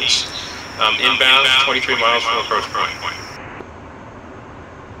 F-18s, inbound, 23 miles from approach point.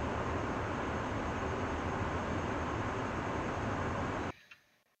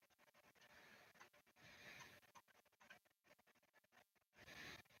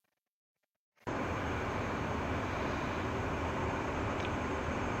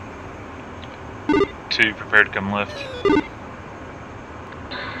 Two, prepare to come left.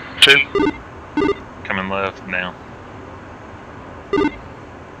 2. Coming left now.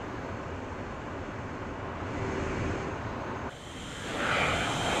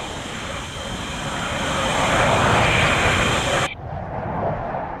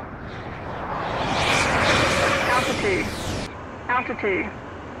 Altitude. Altitude.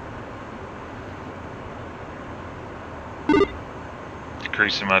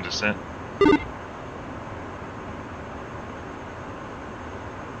 Decreasing my descent.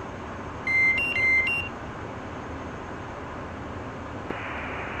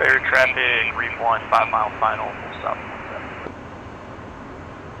 Barrett traffic, Reef 1, 5-mile final, full stop.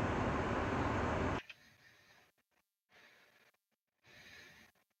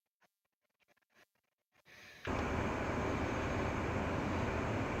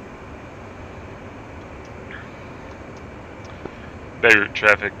 Beirut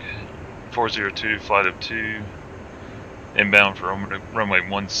traffic, 402, flight of 2, inbound for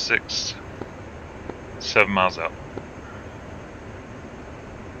runway 16, 7 miles out.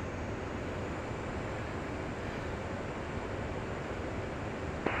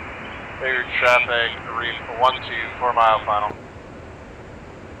 Beirut traffic, Reef 1, 2, 4-mile final.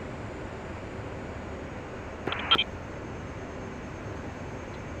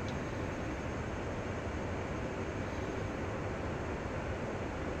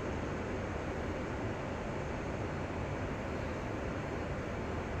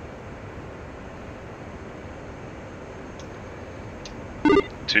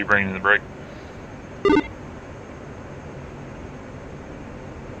 Two, bringing the brake.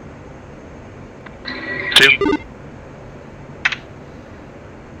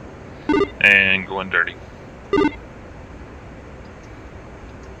 And going dirty.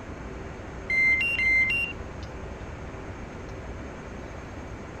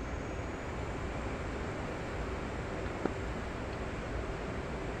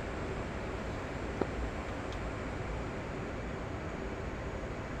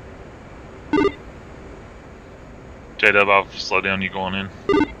 J-Dub, I'll slow down, you going in.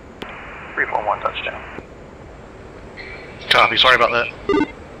 341 touchdown. Copy, sorry about that.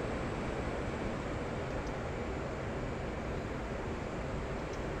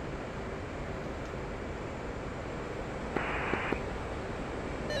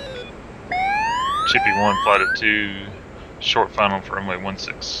 Chippy 1, flight of 2, short final for runway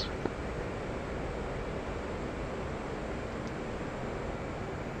 16.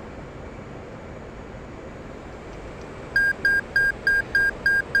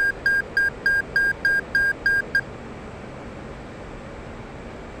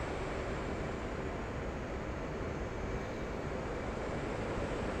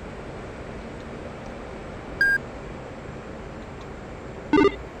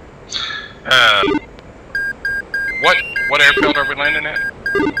 What airfield are we landing at?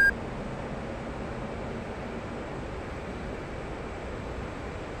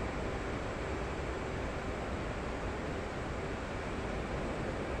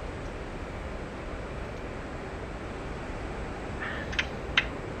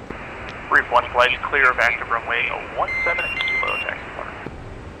 Reef 1 flight clear of active runway 17 kilo taxi park.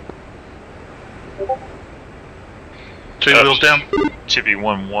 2 wheels down. Chippy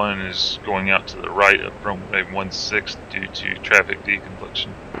 1-1 is going out to the right of runway 16 due to traffic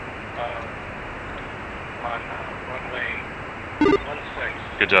deconfliction. On runway 16.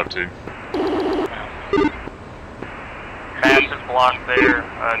 Good job, 2. Massive block there.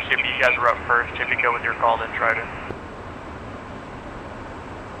 Chippy, you guys are up first. Chippy, go with your call, then try to.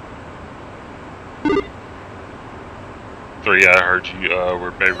 Three, I heard you.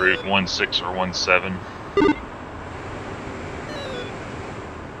 We're Beirut 16 or 17.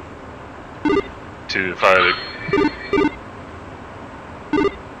 2 to 5.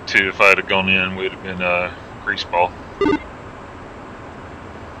 too. If I had gone in, we'd have been grease ball.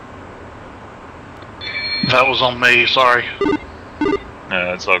 That was on me, sorry.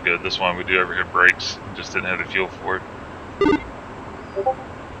 No, it's all good. That's why we do overhead brakes. Just didn't have the fuel for it.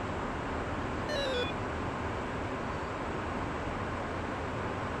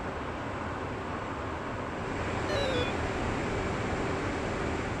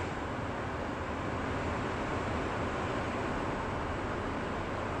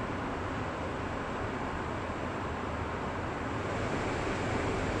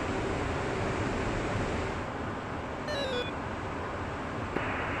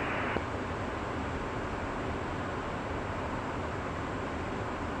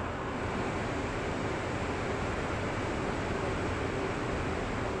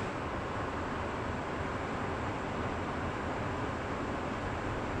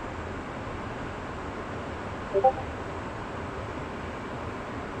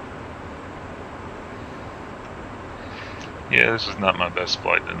 Yeah, this is not my best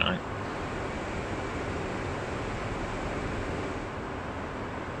flight tonight.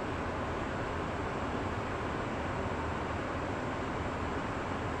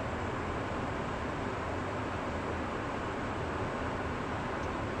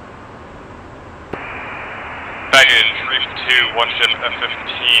 Baggage, Reef 2, one ship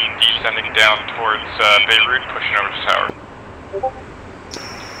F-15 descending down towards Beirut, pushing over to tower.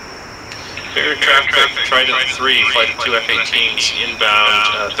 Air traffic, Trident 3, flight of 2 F-18s,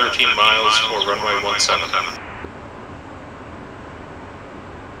 inbound 13 miles for runway 17.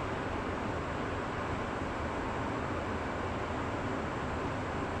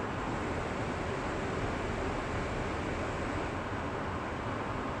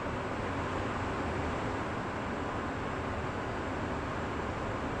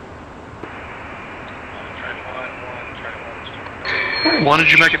 When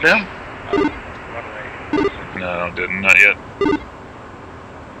did you make it down? No, didn't. Not yet.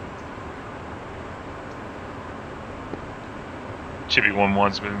 Chippy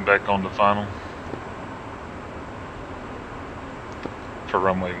 1-1's moving back on the final for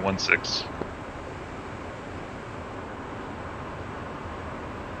runway 16.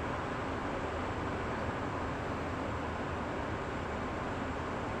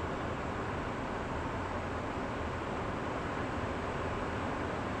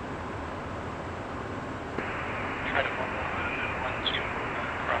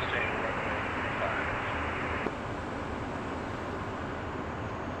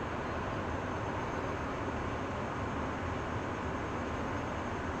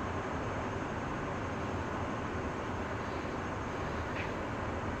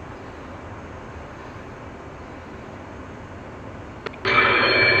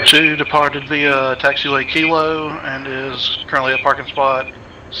 Two departed via taxiway Kilo and is currently at parking spot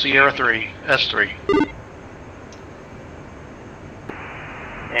Sierra 3, S3.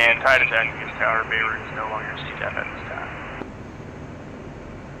 And tide attack against tower, Beirut is no longer CTF at this time.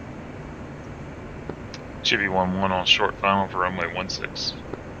 Chippy 1-1 on short final for runway 16.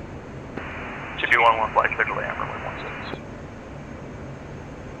 Chippy 1-1 flight clear to land runway 16.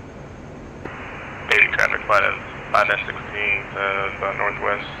 Beirut traffic flight of 5S16 about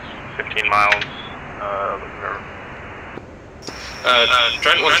northwest, 15 miles.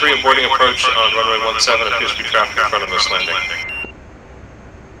 Trident 1-3 aborting approach on runway 17, appears to be traffic in front of us landing.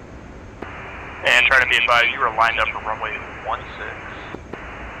 And try to be advised, you are lined up for runway 16.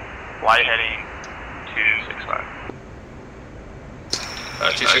 Fly heading 265.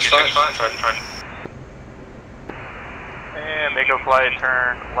 265, Trident. And make a flight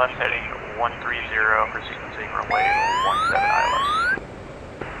turn left heading 130 for sequencing runway 17 ILS.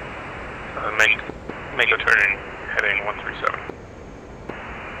 Make a turn heading 137.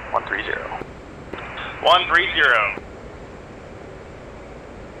 130. 130.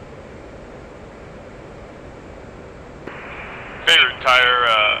 Beirut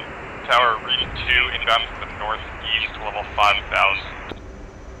Tower Reef 2 inbound from the northeast, level 5000.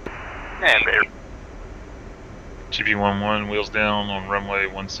 And Beirut. Chippy 1-1 wheels down on runway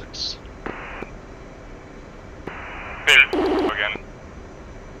 16. Beirut again.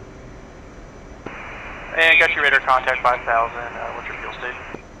 And got your radar contact 5000. What's your fuel station?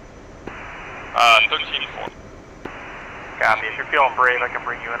 13-4. Copy. If you're feeling brave, I can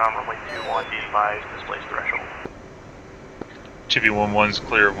bring you in on runway 21. Be advised, displays threshold. Chippy 1-1's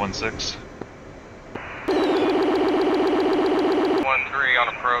clear of 16. 1-3 on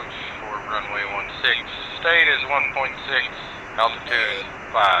approach for runway 16. State is 1.6, altitude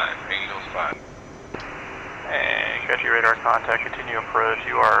 5, Angels 5. And got your radar contact, continue approach.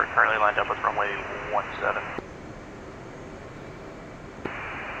 You are currently lined up with runway 17.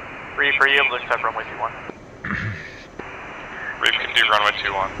 Reef, are you able to accept runway 21? Reef can do runway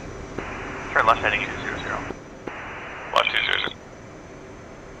 21. Turn left heading 200. Left 200.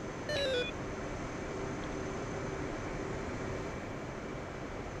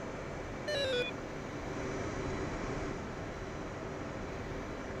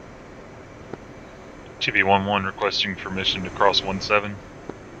 Chippy 11 requesting permission to cross 17.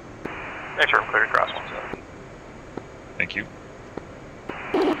 Affirm, clear to cross 17. Thank you.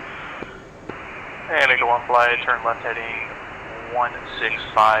 And make a 1 flight, turn left heading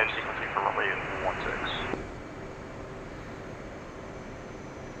 165, sequencing for runway 16.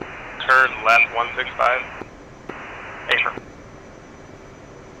 Turn left 165. Affirm.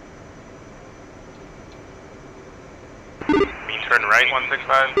 Mean turn right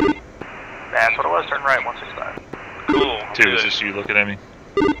 165? That's what it was, turn right 165. Cool. 2, is this you looking at me?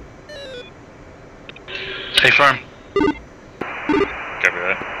 Affirm. Copy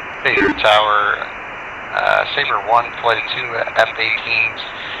that. Vader Tower, Saber 1, flight of 2 F-18s,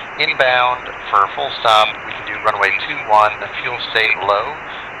 inbound for a full stop. We can do runway 21, fuel state low,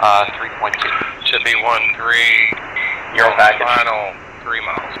 3.2. Chippy 1-3. You're back. Final 3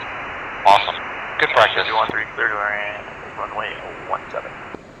 miles. Awesome. Good practice. 213, clear to land, runway 17.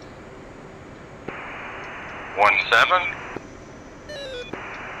 17.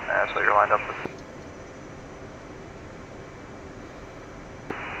 That's what you're lined up with.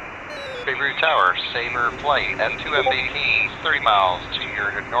 Beirut Tower, Saber flight, F2 F-18s, 30 miles to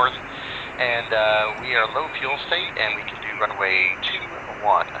your north, and we are low fuel state, and we can do runway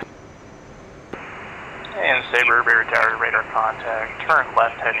 21. And Saber, Beirut Tower, radar contact, turn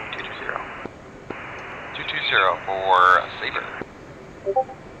left heading 220. 220 for Saber.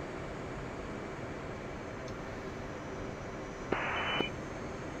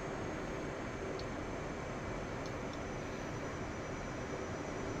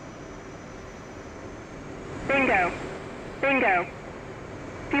 Bingo. Bingo.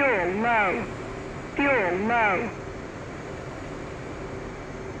 Fuel low. Fuel low.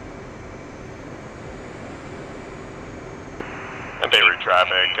 And Beirut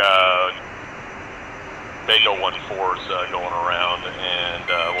traffic, Vago 14's going around, and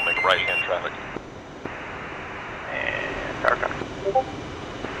we'll make right-hand traffic. And power cut.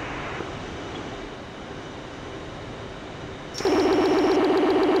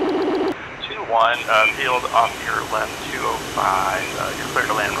 Field off your left 205. You're clear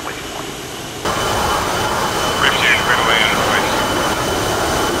to land runway 21. Reef 2, clear to land, runway 2.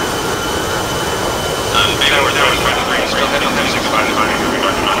 Vago Tower 3, still heading 265.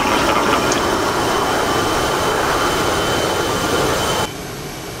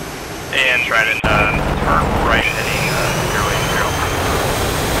 And try to turn right heading 080.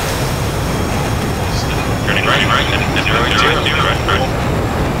 Turning right, heading 080, right.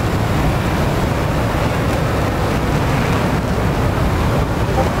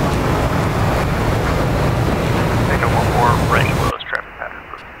 Take a 1 more right close traffic pattern.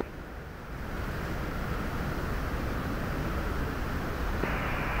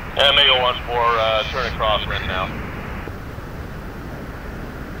 And Mega 14, turn across right now.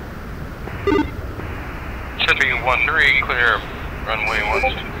 Chippy 1-3, clear runway 12.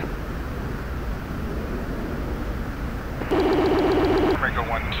 Mega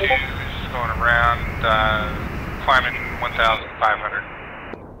 1-2 is going around, climbing 1,500.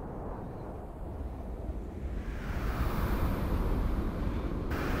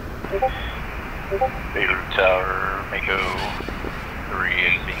 Beirut Tower, Mako 3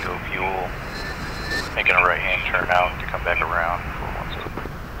 is Bingo Fuel. Making a right hand turn out to come back around for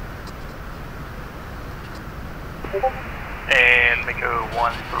 17. And Mako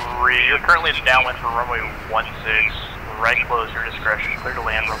 1-3, you're currently in downwind for runway 16. Right close, your discretion. Clear to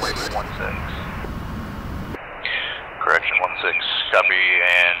land runway 16. Correction 16, copy,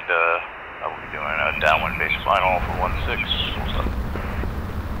 and we'll be doing a downwind base final for 16. Full stop.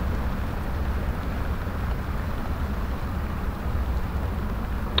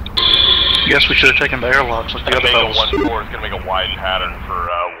 Guess we should have taken the airlocks like the other Mega fellas. 14 is going to make a wide pattern for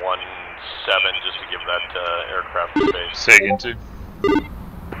 17 just to give that aircraft space. Say again, too.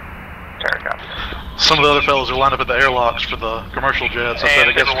 Some of the other fellas are lined up at the airlocks for the commercial jets. I said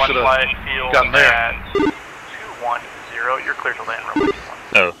I guess we should have gotten there. At 210, you're clear to land runway 21.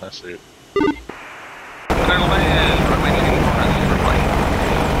 Oh, I see it. Clear to land, runway 21, Saber flight.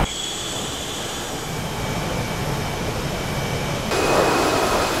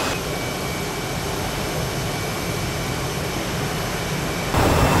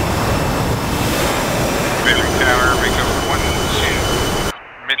 Beirut Tower, Mako 1-2,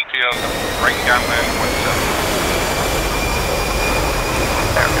 midfield, right downwind 17.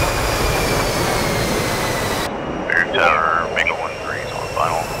 There we go. or Mega 13 is on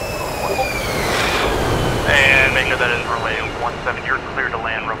final. And make sure that is runway 17. You're clear to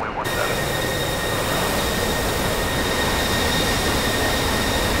land runway 17.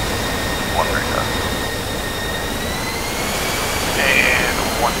 And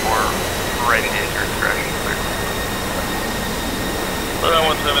one more right in your discretion. Clear. Let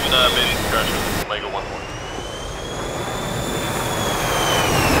that 17 mid discretion. Omega 14.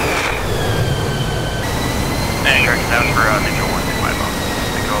 And correction down for Ninja 1 my phone.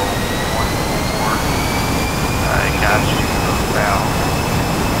 Go 14. I got you about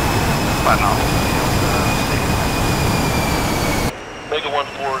 5 miles. Omega 14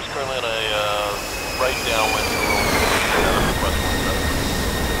 is currently on a right downwind to west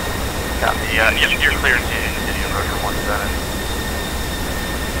 17. Copy. Yep, you're clear to continue Roger 17.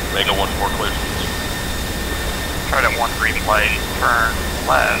 Omega 14 clear. Try to 13 flight, turn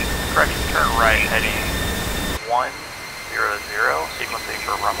left, correction, turn right, heading 100, sequencing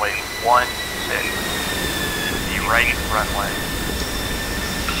for runway 16. The right runway.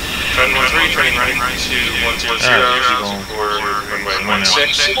 Turn 13, turning right to 100 for runway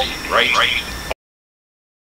 16, right.